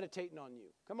keep meditating on you.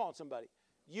 Come on, somebody.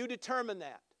 You determine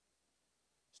that.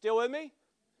 Still with me?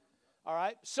 All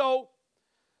right. So,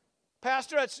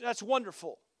 Pastor, that's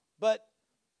wonderful. But,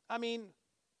 I mean,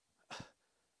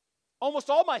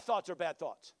 almost all my thoughts are bad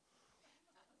thoughts.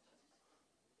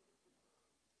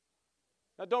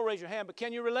 Now, don't raise your hand, but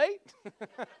can you relate?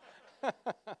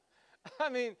 I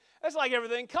mean, it's like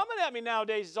everything coming at me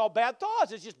nowadays is all bad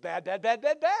thoughts. It's just bad.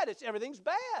 It's everything's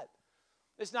bad.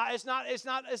 It's not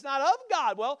of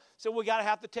God. Well, so we're going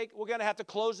to have to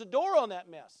close the door on that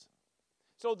mess.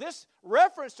 So this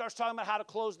reference starts talking about how to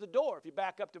close the door. If you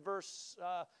back up to verse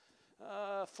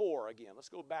 4 again. Let's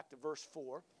go back to verse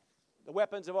 4. The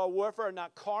weapons of our warfare are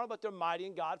not carnal, but they're mighty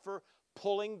in God for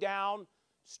pulling down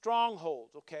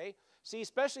strongholds, okay? See,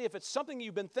 especially if it's something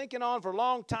you've been thinking on for a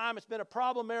long time, it's been a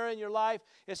problem area in your life,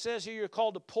 it says here you're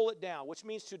called to pull it down, which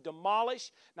means to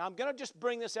demolish. Now, I'm going to just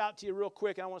bring this out to you real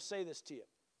quick, and I want to say this to you,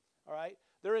 all right?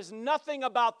 There is nothing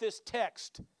about this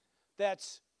text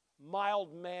that's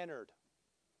mild-mannered,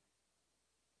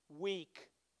 weak,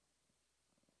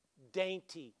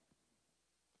 dainty,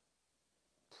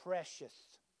 precious,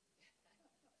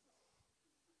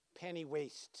 penny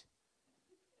waste,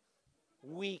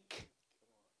 weak.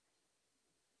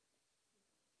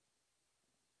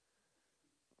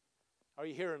 Are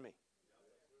you hearing me?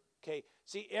 Okay.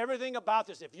 See, everything about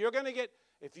this, if you're going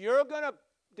to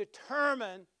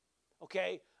determine,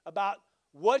 okay, about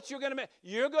what you're going to make,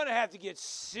 you're going to have to get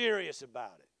serious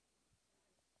about it.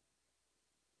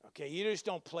 Okay, you just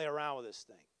don't play around with this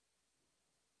thing.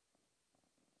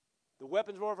 The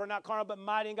weapons of warfare are not carnal, but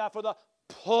mighty in God for the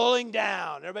pulling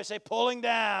down. Everybody say pulling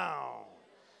down.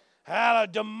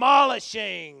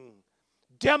 Demolishing,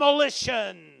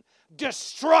 demolition,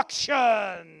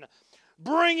 destruction,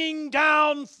 bringing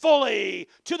down fully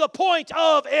to the point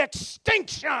of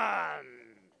extinction.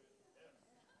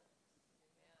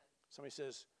 Somebody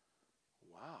says,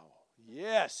 wow,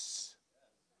 yes.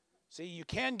 See, you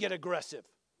can get aggressive.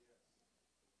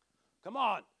 Come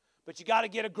on. But you got to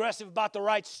get aggressive about the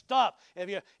right stuff. If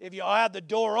you have the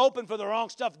door open for the wrong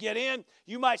stuff to get in,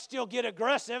 you might still get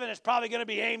aggressive, and it's probably going to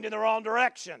be aimed in the wrong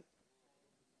direction.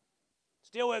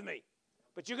 Still with me?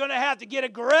 But you're going to have to get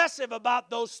aggressive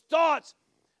about those thoughts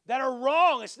that are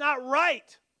wrong. It's not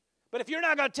right. But if you're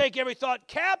not going to take every thought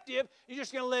captive, you're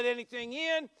just going to let anything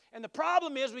in. And the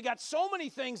problem is we got so many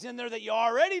things in there that you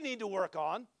already need to work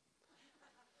on.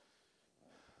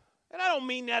 And I don't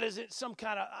mean that as some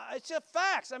kind of, it's just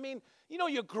facts. I mean,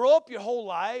 you grow up your whole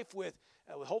life with,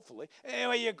 hopefully,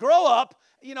 anyway, you grow up,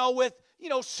 with,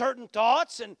 certain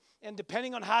thoughts, and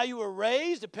depending on how you were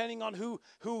raised, depending on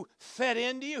who fed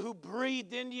into you, who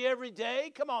breathed into you every day.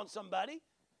 Come on, somebody.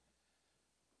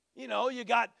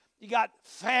 You got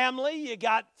family, you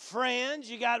got friends,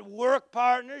 you got work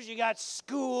partners, you got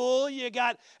school, you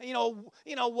got,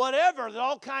 whatever,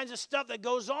 all kinds of stuff that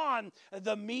goes on.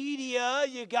 The media,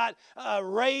 you got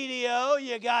radio,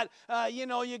 you got,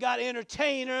 you got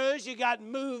entertainers, you got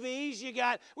movies, we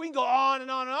can go on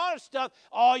and on and on stuff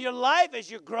all your life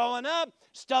as you're growing up,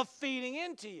 stuff feeding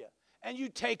into you. And you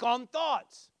take on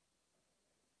thoughts.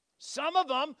 Some of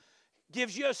them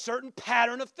gives you a certain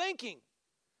pattern of thinking.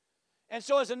 And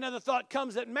so as another thought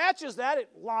comes that matches that, it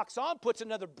locks on, puts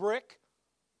another brick.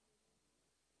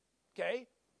 Okay?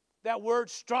 That word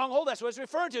stronghold, that's what it's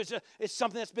referring to. It's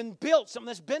something that's been built, something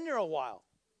that's been there a while.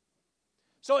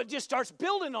 So it just starts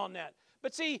building on that.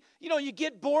 But see, you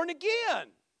get born again.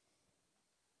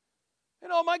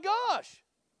 And oh my gosh,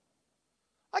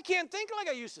 I can't think like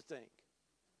I used to think.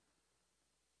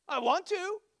 I want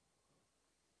to.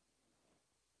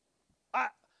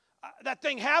 That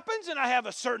thing happens, and I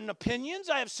have certain opinions,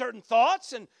 I have certain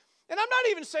thoughts, and I'm not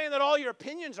even saying that all your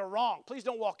opinions are wrong. Please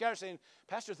don't walk out saying,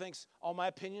 Pastor thinks all my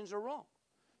opinions are wrong.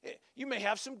 You may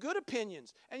have some good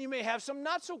opinions, and you may have some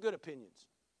not so good opinions.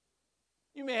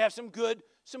 You may have some good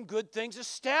things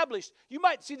established. You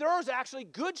might see there are actually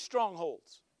good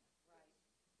strongholds.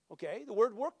 Okay, the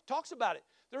word work talks about it.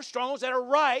 There are strongholds that are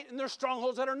right, and there are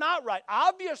strongholds that are not right.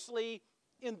 Obviously,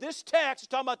 in this text, it's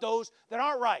talking about those that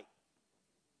aren't right.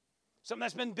 Something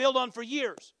that's been built on for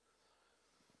years.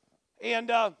 And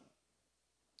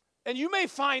you may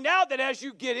find out that as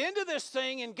you get into this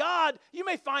thing in God, you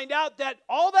may find out that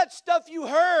all that stuff you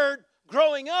heard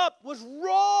growing up was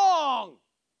wrong.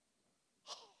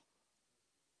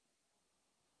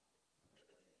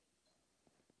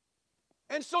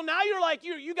 And so now you're like,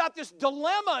 you got this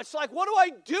dilemma. It's like, what do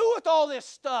I do with all this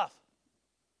stuff?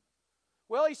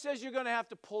 Well, he says you're going to have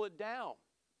to pull it down.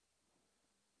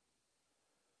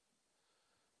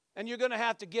 And you're going to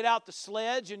have to get out the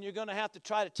sledge, and you're going to have to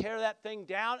try to tear that thing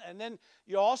down. And then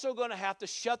you're also going to have to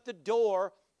shut the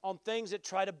door on things that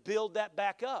try to build that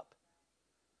back up.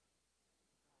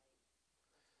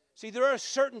 See, there are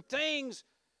certain things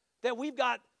that we've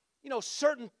got,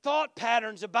 certain thought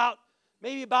patterns about,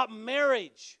 maybe about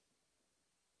marriage.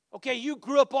 Okay, you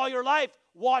grew up all your life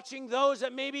watching those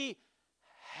that maybe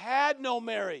had no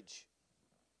marriage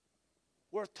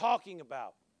worth talking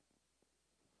about.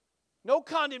 No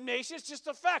condemnation, it's just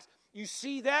a fact. You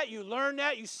see that, you learn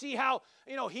that, you see how,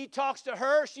 he talks to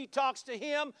her, she talks to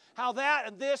him, how that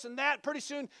and this and that. Pretty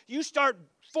soon you start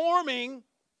forming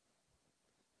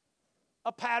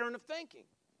a pattern of thinking.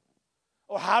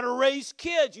 Or how to raise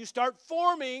kids, you start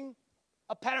forming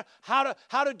a pattern.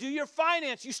 How to do your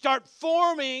finance, you start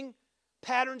forming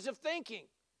patterns of thinking.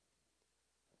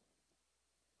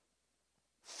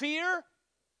 Fear,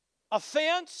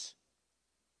 offense,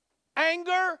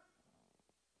 anger,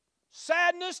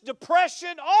 sadness,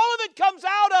 depression, all of it comes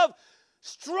out of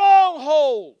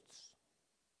strongholds.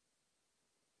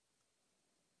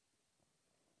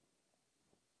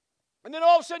 And then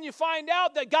all of a sudden you find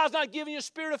out that God's not giving you a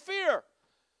spirit of fear.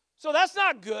 So that's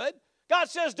not good. God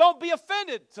says don't be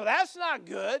offended. So that's not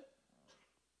good.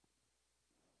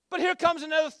 But here comes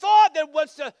another thought that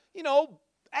wants to,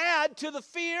 add to the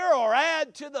fear or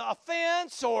add to the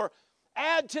offense or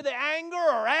add to the anger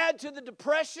or add to the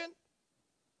depression.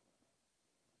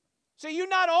 So you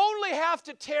not only have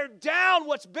to tear down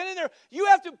what's been in there, you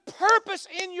have to purpose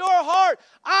in your heart,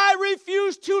 I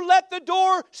refuse to let the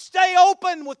door stay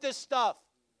open with this stuff.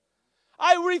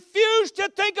 I refuse to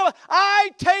think of it.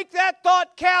 I take that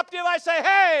thought captive. I say,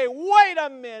 hey, wait a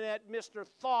minute, Mr.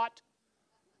 Thought.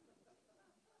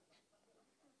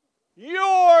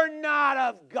 You're not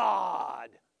of God.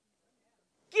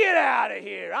 Get out of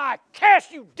here. I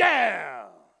cast you down.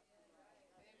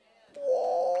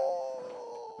 Whoa.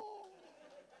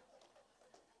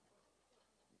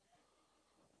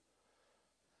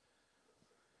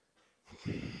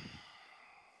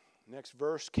 Next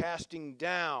verse, casting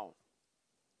down.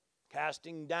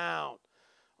 Casting down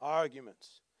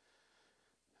arguments.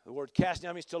 The word casting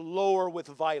down means to lower with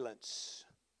violence,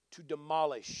 to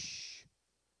demolish,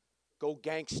 go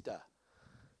gangsta.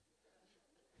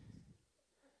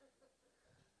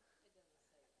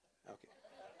 Okay.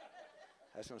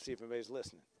 I just want to see if anybody's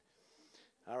listening.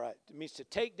 All right. It means to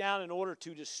take down in order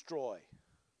to destroy.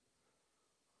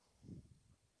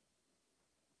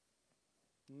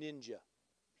 Ninja.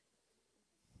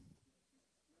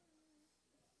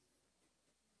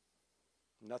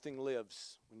 Nothing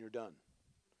lives when you're done.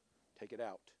 Take it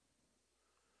out.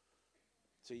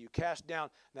 So you cast down.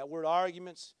 That word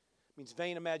arguments means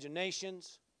vain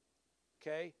imaginations.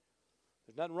 Okay?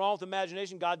 There's nothing wrong with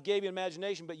imagination. God gave you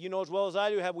imagination, but you know as well as I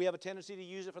do, we have a tendency to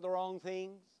use it for the wrong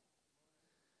things.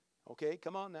 Okay,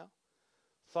 come on now.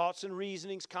 Thoughts and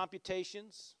reasonings,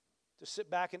 computations. To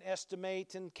sit back and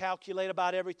estimate and calculate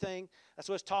about everything. That's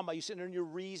what it's talking about. You sitting there and you're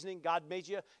reasoning. God made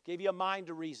you, gave you a mind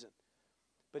to reason.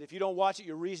 But if you don't watch it,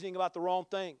 you're reasoning about the wrong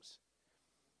things.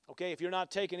 Okay, if you're not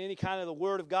taking any kind of the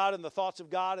Word of God and the thoughts of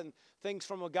God and things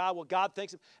from a God, what God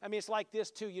thinks of. I mean, it's like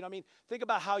this too. You know what I mean? Think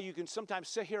about how you can sometimes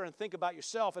sit here and think about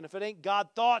yourself. And if it ain't God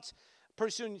thoughts,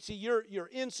 pretty soon you see you're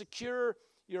insecure.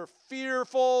 You're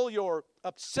fearful, you're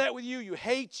upset with you, you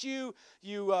hate you,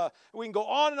 we can go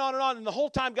on and on and on. And the whole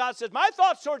time God says, my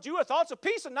thoughts towards you are thoughts of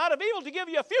peace and not of evil to give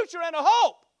you a future and a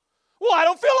hope. Well, I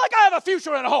don't feel like I have a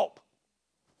future and a hope.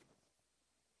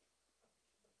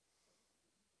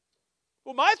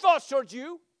 Well, my thoughts towards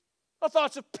you are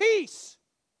thoughts of peace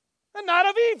and not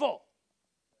of evil.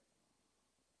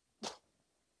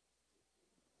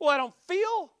 Well, I don't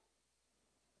feel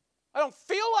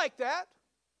like that.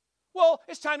 Well,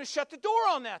 it's time to shut the door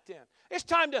on that then. It's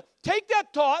time to take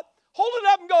that thought, hold it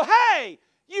up and go, hey,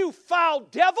 you foul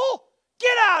devil,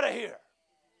 get out of here.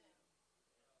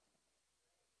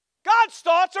 God's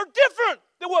thoughts are different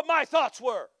than what my thoughts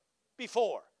were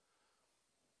before.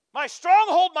 My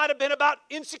stronghold might have been about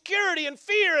insecurity and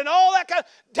fear and all that kind of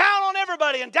down on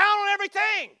everybody and down on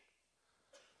everything.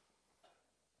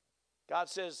 God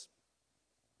says,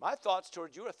 my thoughts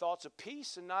towards you are thoughts of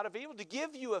peace and not of evil, to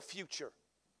give you a future.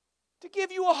 To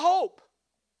give you a hope.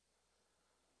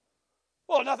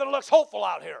 Well, nothing looks hopeful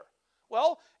out here.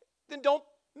 Well, then don't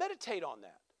meditate on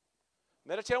that.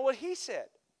 Meditate on what He said.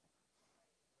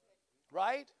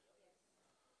 Right?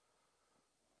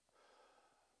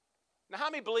 Now, how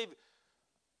many believe,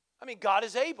 God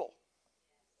is able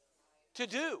to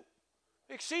do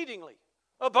exceedingly,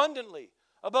 abundantly,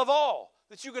 above all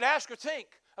that you could ask or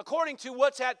think, according to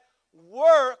what's at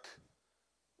work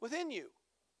within you.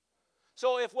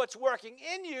 So if what's working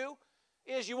in you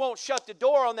is you won't shut the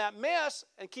door on that mess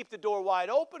and keep the door wide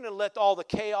open and let all the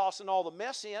chaos and all the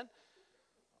mess in,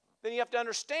 then you have to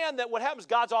understand that what happens,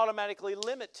 God's automatically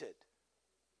limited.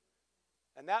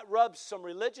 And that rubs some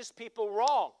religious people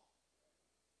wrong.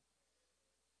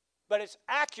 But it's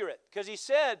accurate because He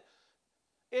said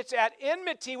it's at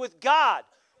enmity with God.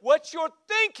 What you're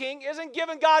thinking isn't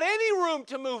giving God any room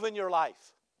to move in your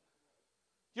life.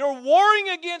 You're warring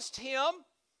against Him.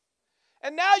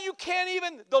 And now you can't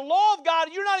even, the law of God,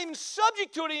 you're not even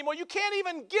subject to it anymore. You can't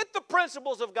even get the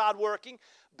principles of God working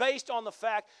based on the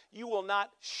fact you will not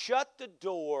shut the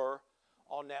door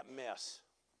on that mess.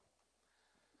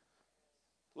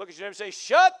 Look at your neighbor and say,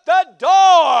 shut the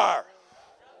door.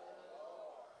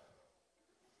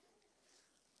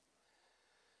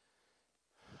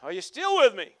 Are you still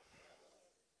with me?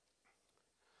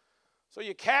 So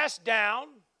you cast down.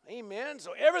 Amen.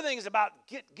 So everything is about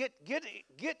get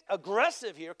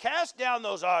aggressive here. Cast down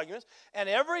those arguments and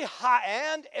every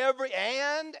high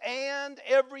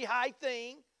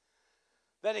thing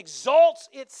that exalts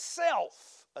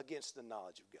itself against the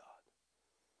knowledge of God.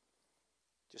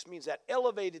 Just means that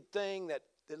elevated thing that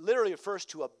literally refers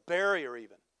to a barrier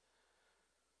even.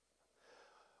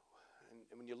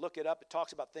 And when you look it up, it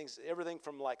talks about things, everything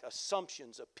from like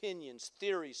assumptions, opinions,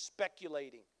 theories,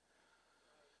 speculating.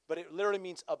 But it literally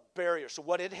means a barrier. So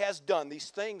what it has done, these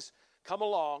things come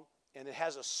along, and it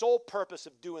has a sole purpose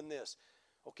of doing this.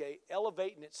 Okay,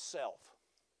 elevating itself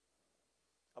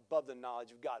above the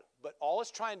knowledge of God. But all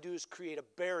it's trying to do is create a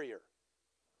barrier.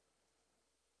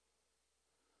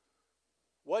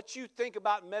 What you think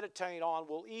about and meditate on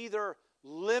will either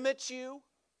limit you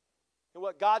in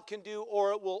what God can do,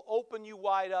 or it will open you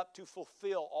wide up to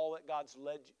fulfill all that God's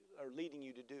leading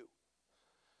you to do.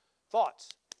 Thoughts.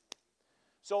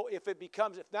 So if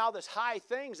now there's high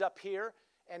things up here,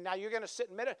 and now you're going to sit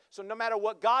and meditate. So no matter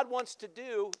what God wants to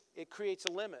do, it creates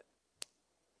a limit.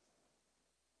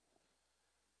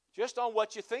 Just on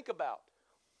what you think about.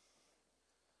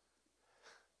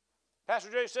 Pastor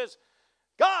Jerry says,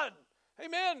 God,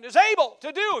 amen, is able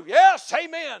to do. Yes,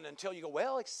 amen. Until you go,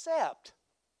 well, except.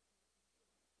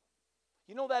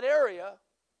 You know that area.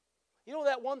 You know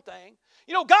that one thing.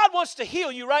 You know, God wants to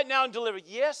heal you right now and deliver.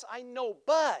 Yes, I know,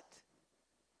 but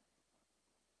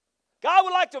God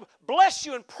would like to bless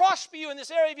you and prosper you in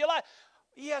this area of your life.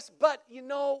 Yes, but you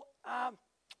know,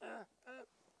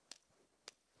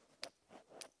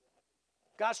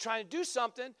 God's trying to do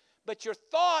something, but your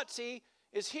thought, see,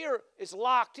 is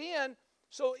locked in,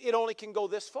 so it only can go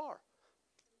this far,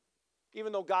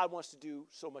 even though God wants to do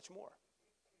so much more.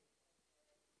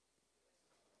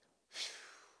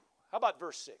 How about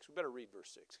verse 6? We better read verse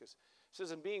 6, because it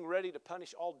says, "And being ready to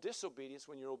punish all disobedience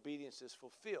when your obedience is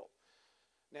fulfilled."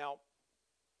 Now,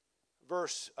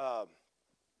 verse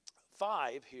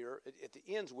 5 here, it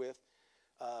ends with,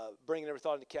 bringing every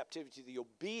thought into captivity to the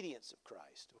obedience of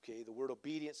Christ. Okay, the word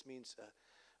obedience means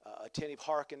attentive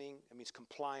hearkening. It means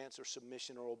compliance or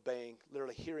submission or obeying,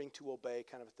 literally hearing to obey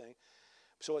kind of a thing.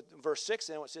 So in verse 6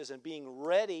 then it says, "And being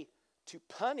ready to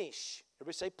punish."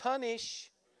 Everybody say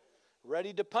punish.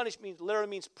 Ready to punish literally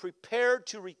means prepared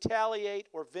to retaliate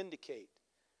or vindicate.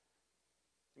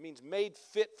 It means made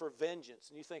fit for vengeance.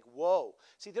 And you think, whoa.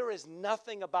 See, there is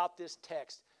nothing about this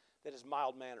text that is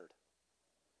mild-mannered.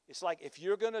 It's like if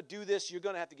you're going to do this, you're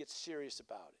going to have to get serious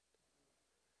about it.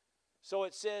 So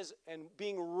it says, and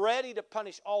being ready to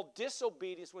punish all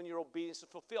disobedience when your obedience is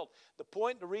fulfilled. The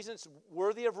point, the reason it's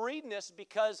worthy of reading this is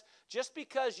because just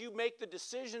because you make the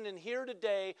decision in here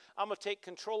today, I'm going to take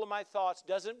control of my thoughts,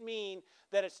 doesn't mean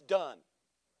that it's done.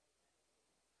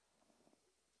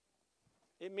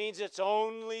 It means it's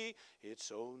only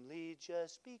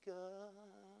just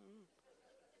begun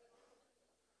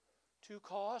to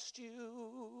cost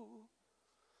you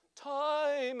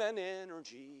time and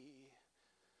energy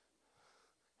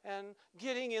and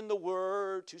getting in the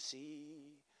Word to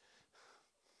see.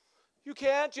 You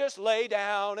can't just lay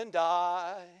down and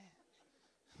die.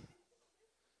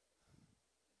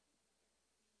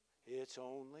 It's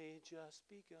only just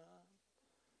begun.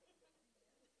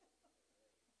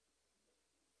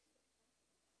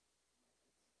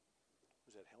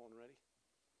 Was that Helen Reddy?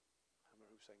 I don't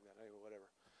remember who sang that. Anyway, whatever.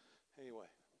 Anyway.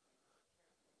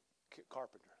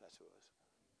 Carpenter, that's who it was.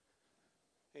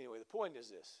 Anyway, the point is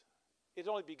this. It's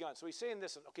only begun. So he's saying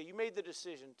this, okay, you made the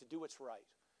decision to do what's right.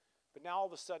 But now all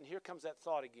of a sudden, here comes that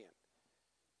thought again.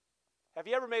 Have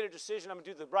you ever made a decision, I'm going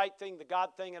to do the right thing, the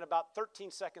God thing, and about 13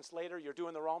 seconds later, you're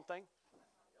doing the wrong thing?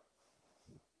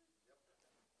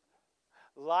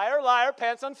 Liar, liar,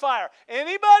 pants on fire.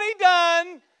 Anybody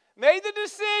done made the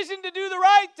decision to do the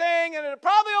right thing, and it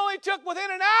probably only took within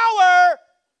an hour?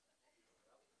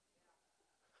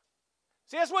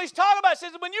 See, that's what he's talking about. He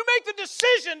says, when you make the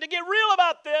decision to get real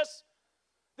about this,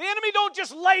 the enemy don't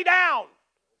just lay down.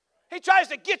 He tries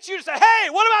to get you to say, hey,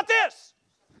 what about this?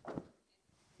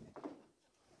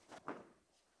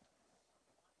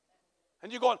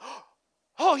 And you're going,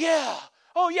 oh, yeah.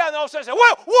 Oh, yeah. And all of a sudden,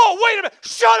 whoa, wait a minute.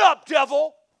 Shut up,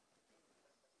 devil.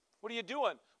 What are you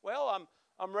doing? Well,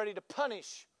 I'm ready to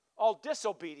punish all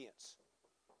disobedience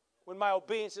when my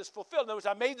obedience is fulfilled. In other words,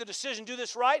 I made the decision to do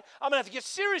this right. I'm going to have to get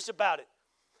serious about it.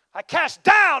 I cast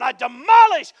down, I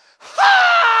demolish.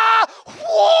 Ha!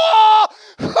 Whoa!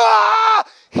 Ha!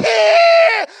 He!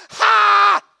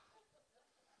 Ha!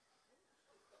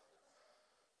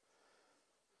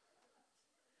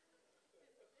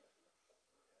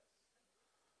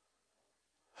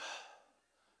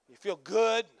 You feel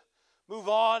good, move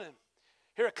on, and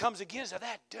here it comes again. So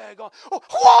that daggone. Oh,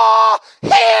 whoa!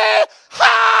 He!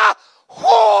 Ha!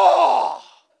 Whoa!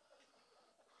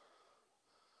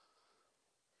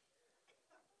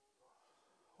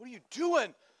 What are you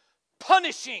doing?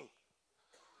 Punishing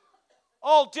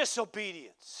all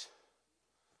disobedience.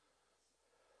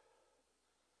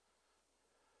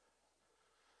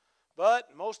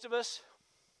 But most of us,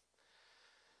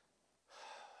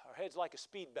 our head's like a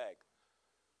speed bag.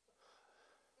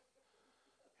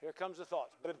 Here comes the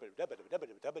thoughts.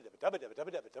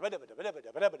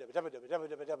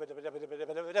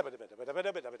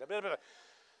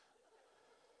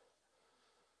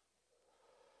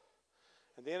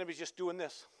 And the enemy's just doing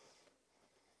this.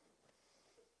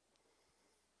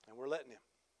 And we're letting him.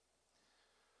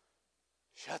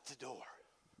 Shut the door.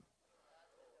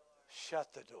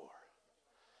 Shut the door.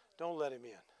 Don't let him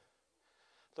in.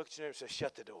 Look at your neighbor and say,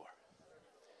 shut the door.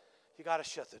 You got to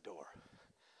shut the door.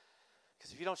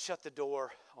 Because if you don't shut the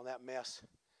door on that mess,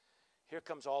 here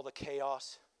comes all the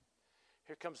chaos.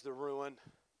 Here comes the ruin.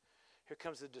 Here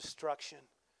comes the destruction.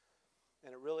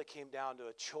 And it really came down to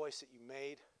a choice that you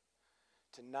made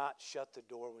to not shut the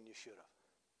door when you should have.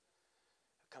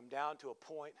 Come down to a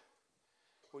point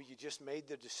where you just made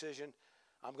the decision,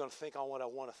 I'm going to think on what I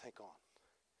want to think on.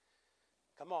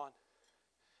 Come on.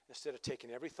 Instead of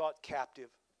taking every thought captive.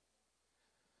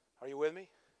 Are you with me?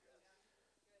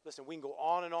 Listen, we can go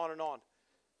on and on and on.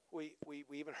 We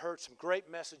even heard some great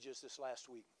messages this last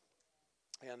week.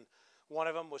 And one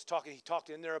of them was he talked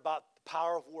in there about the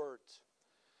power of words.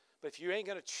 But if you ain't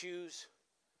going to choose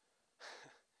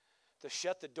to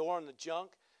shut the door on the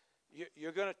junk,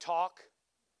 you're going to talk,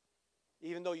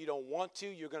 even though you don't want to,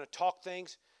 you're going to talk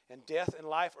things, and death and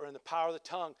life are in the power of the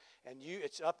tongue. And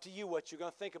it's up to you what you're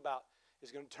going to think about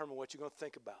is going to determine what you're going to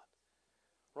think about.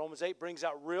 Romans 8 brings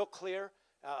out real clear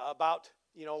about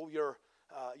your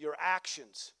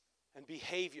actions and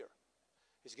behavior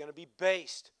is going to be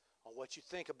based on what you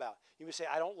think about. You may say,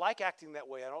 I don't like acting that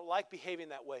way. I don't like behaving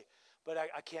that way. But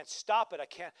I can't stop it. I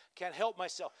can't help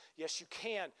myself. Yes, you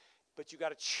can. But you got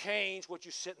to change what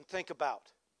you sit and think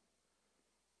about.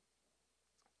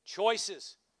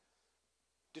 Choices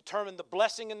determine the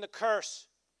blessing and the curse.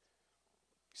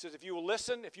 He says, if you will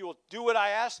listen, if you will do what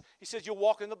I ask, he says you'll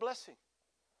walk in the blessing.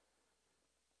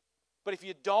 But if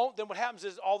you don't, then what happens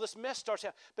is all this mess starts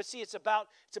happening. But see, it's about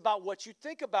what you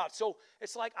think about. So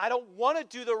it's like, I don't want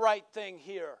to do the right thing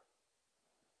here.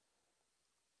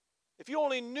 If you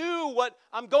only knew what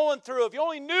I'm going through, if you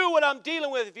only knew what I'm dealing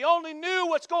with, if you only knew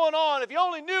what's going on, if you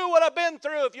only knew what I've been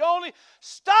through, if you only...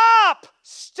 Stop!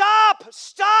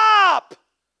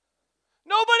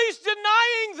 Nobody's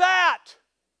denying that.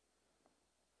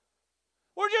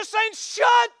 We're just saying,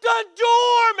 shut the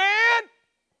door, man.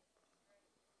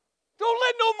 Don't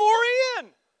let no more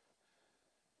in.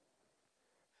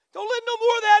 Don't let no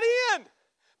more of that in.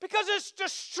 Because it's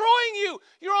destroying you.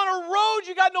 You're on a road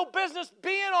you got no business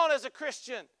being on as a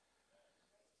Christian.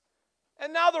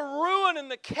 And now the ruin and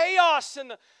the chaos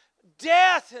and the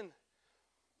death. And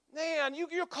man,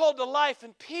 you're called to life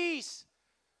and peace.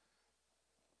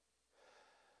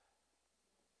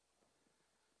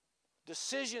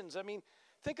 Decisions. I mean,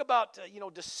 think about,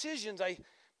 decisions. I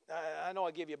know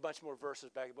I gave you a bunch more verses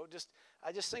back, but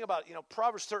I just think about,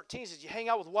 Proverbs 13 says, you hang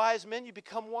out with wise men, you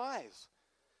become wise.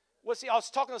 Well, see, I was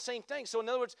talking the same thing. So in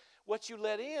other words, what you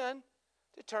let in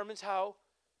determines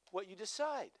what you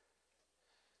decide.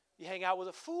 You hang out with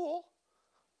a fool,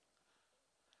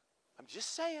 I'm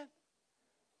just saying,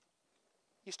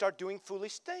 you start doing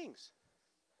foolish things.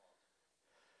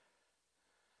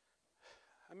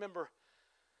 I remember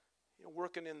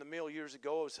working in the mill years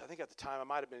ago. I think at the time I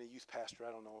might have been a youth pastor.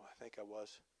 I don't know. I think I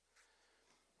was.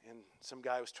 And some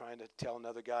guy was trying to tell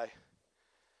another guy,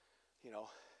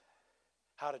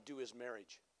 how to do his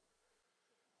marriage.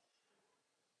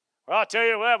 Well, I'll tell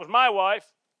you, that was my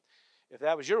wife. If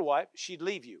that was your wife, she'd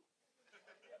leave you.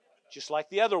 Just like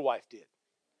the other wife did.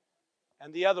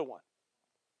 And the other one.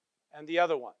 And the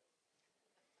other one.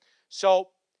 So,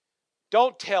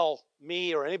 don't tell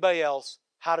me or anybody else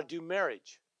how to do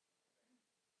marriage.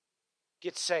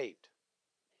 Get saved.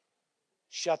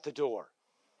 Shut the door.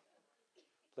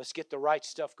 Let's get the right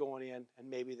stuff going in, and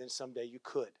maybe then someday you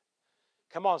could.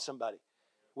 Come on, somebody.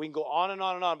 We can go on and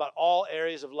on and on about all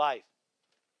areas of life.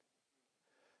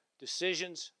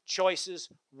 Decisions, choices,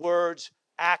 words,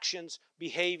 actions,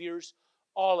 behaviors,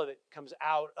 all of it comes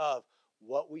out of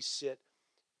what we sit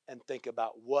and think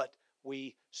about, what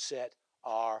we set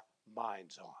our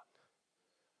minds on.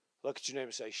 Look at your neighbor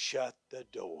and say, shut the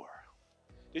door.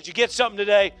 Did you get something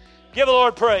today? Give the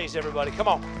Lord praise, everybody. Come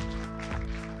on.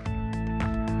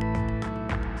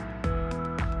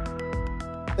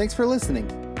 Thanks for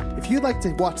listening. If you'd like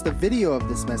to watch the video of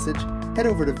this message, head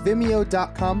over to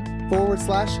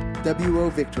vimeo.com/WO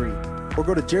Victory or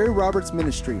go to Jerry Roberts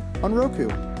Ministry on Roku.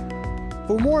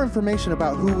 For more information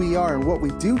about who we are and what we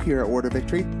do here at Word of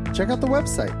Victory, check out the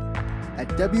website at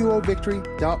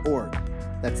wovictory.org.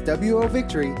 That's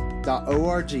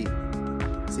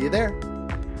wovictory.org. See you there.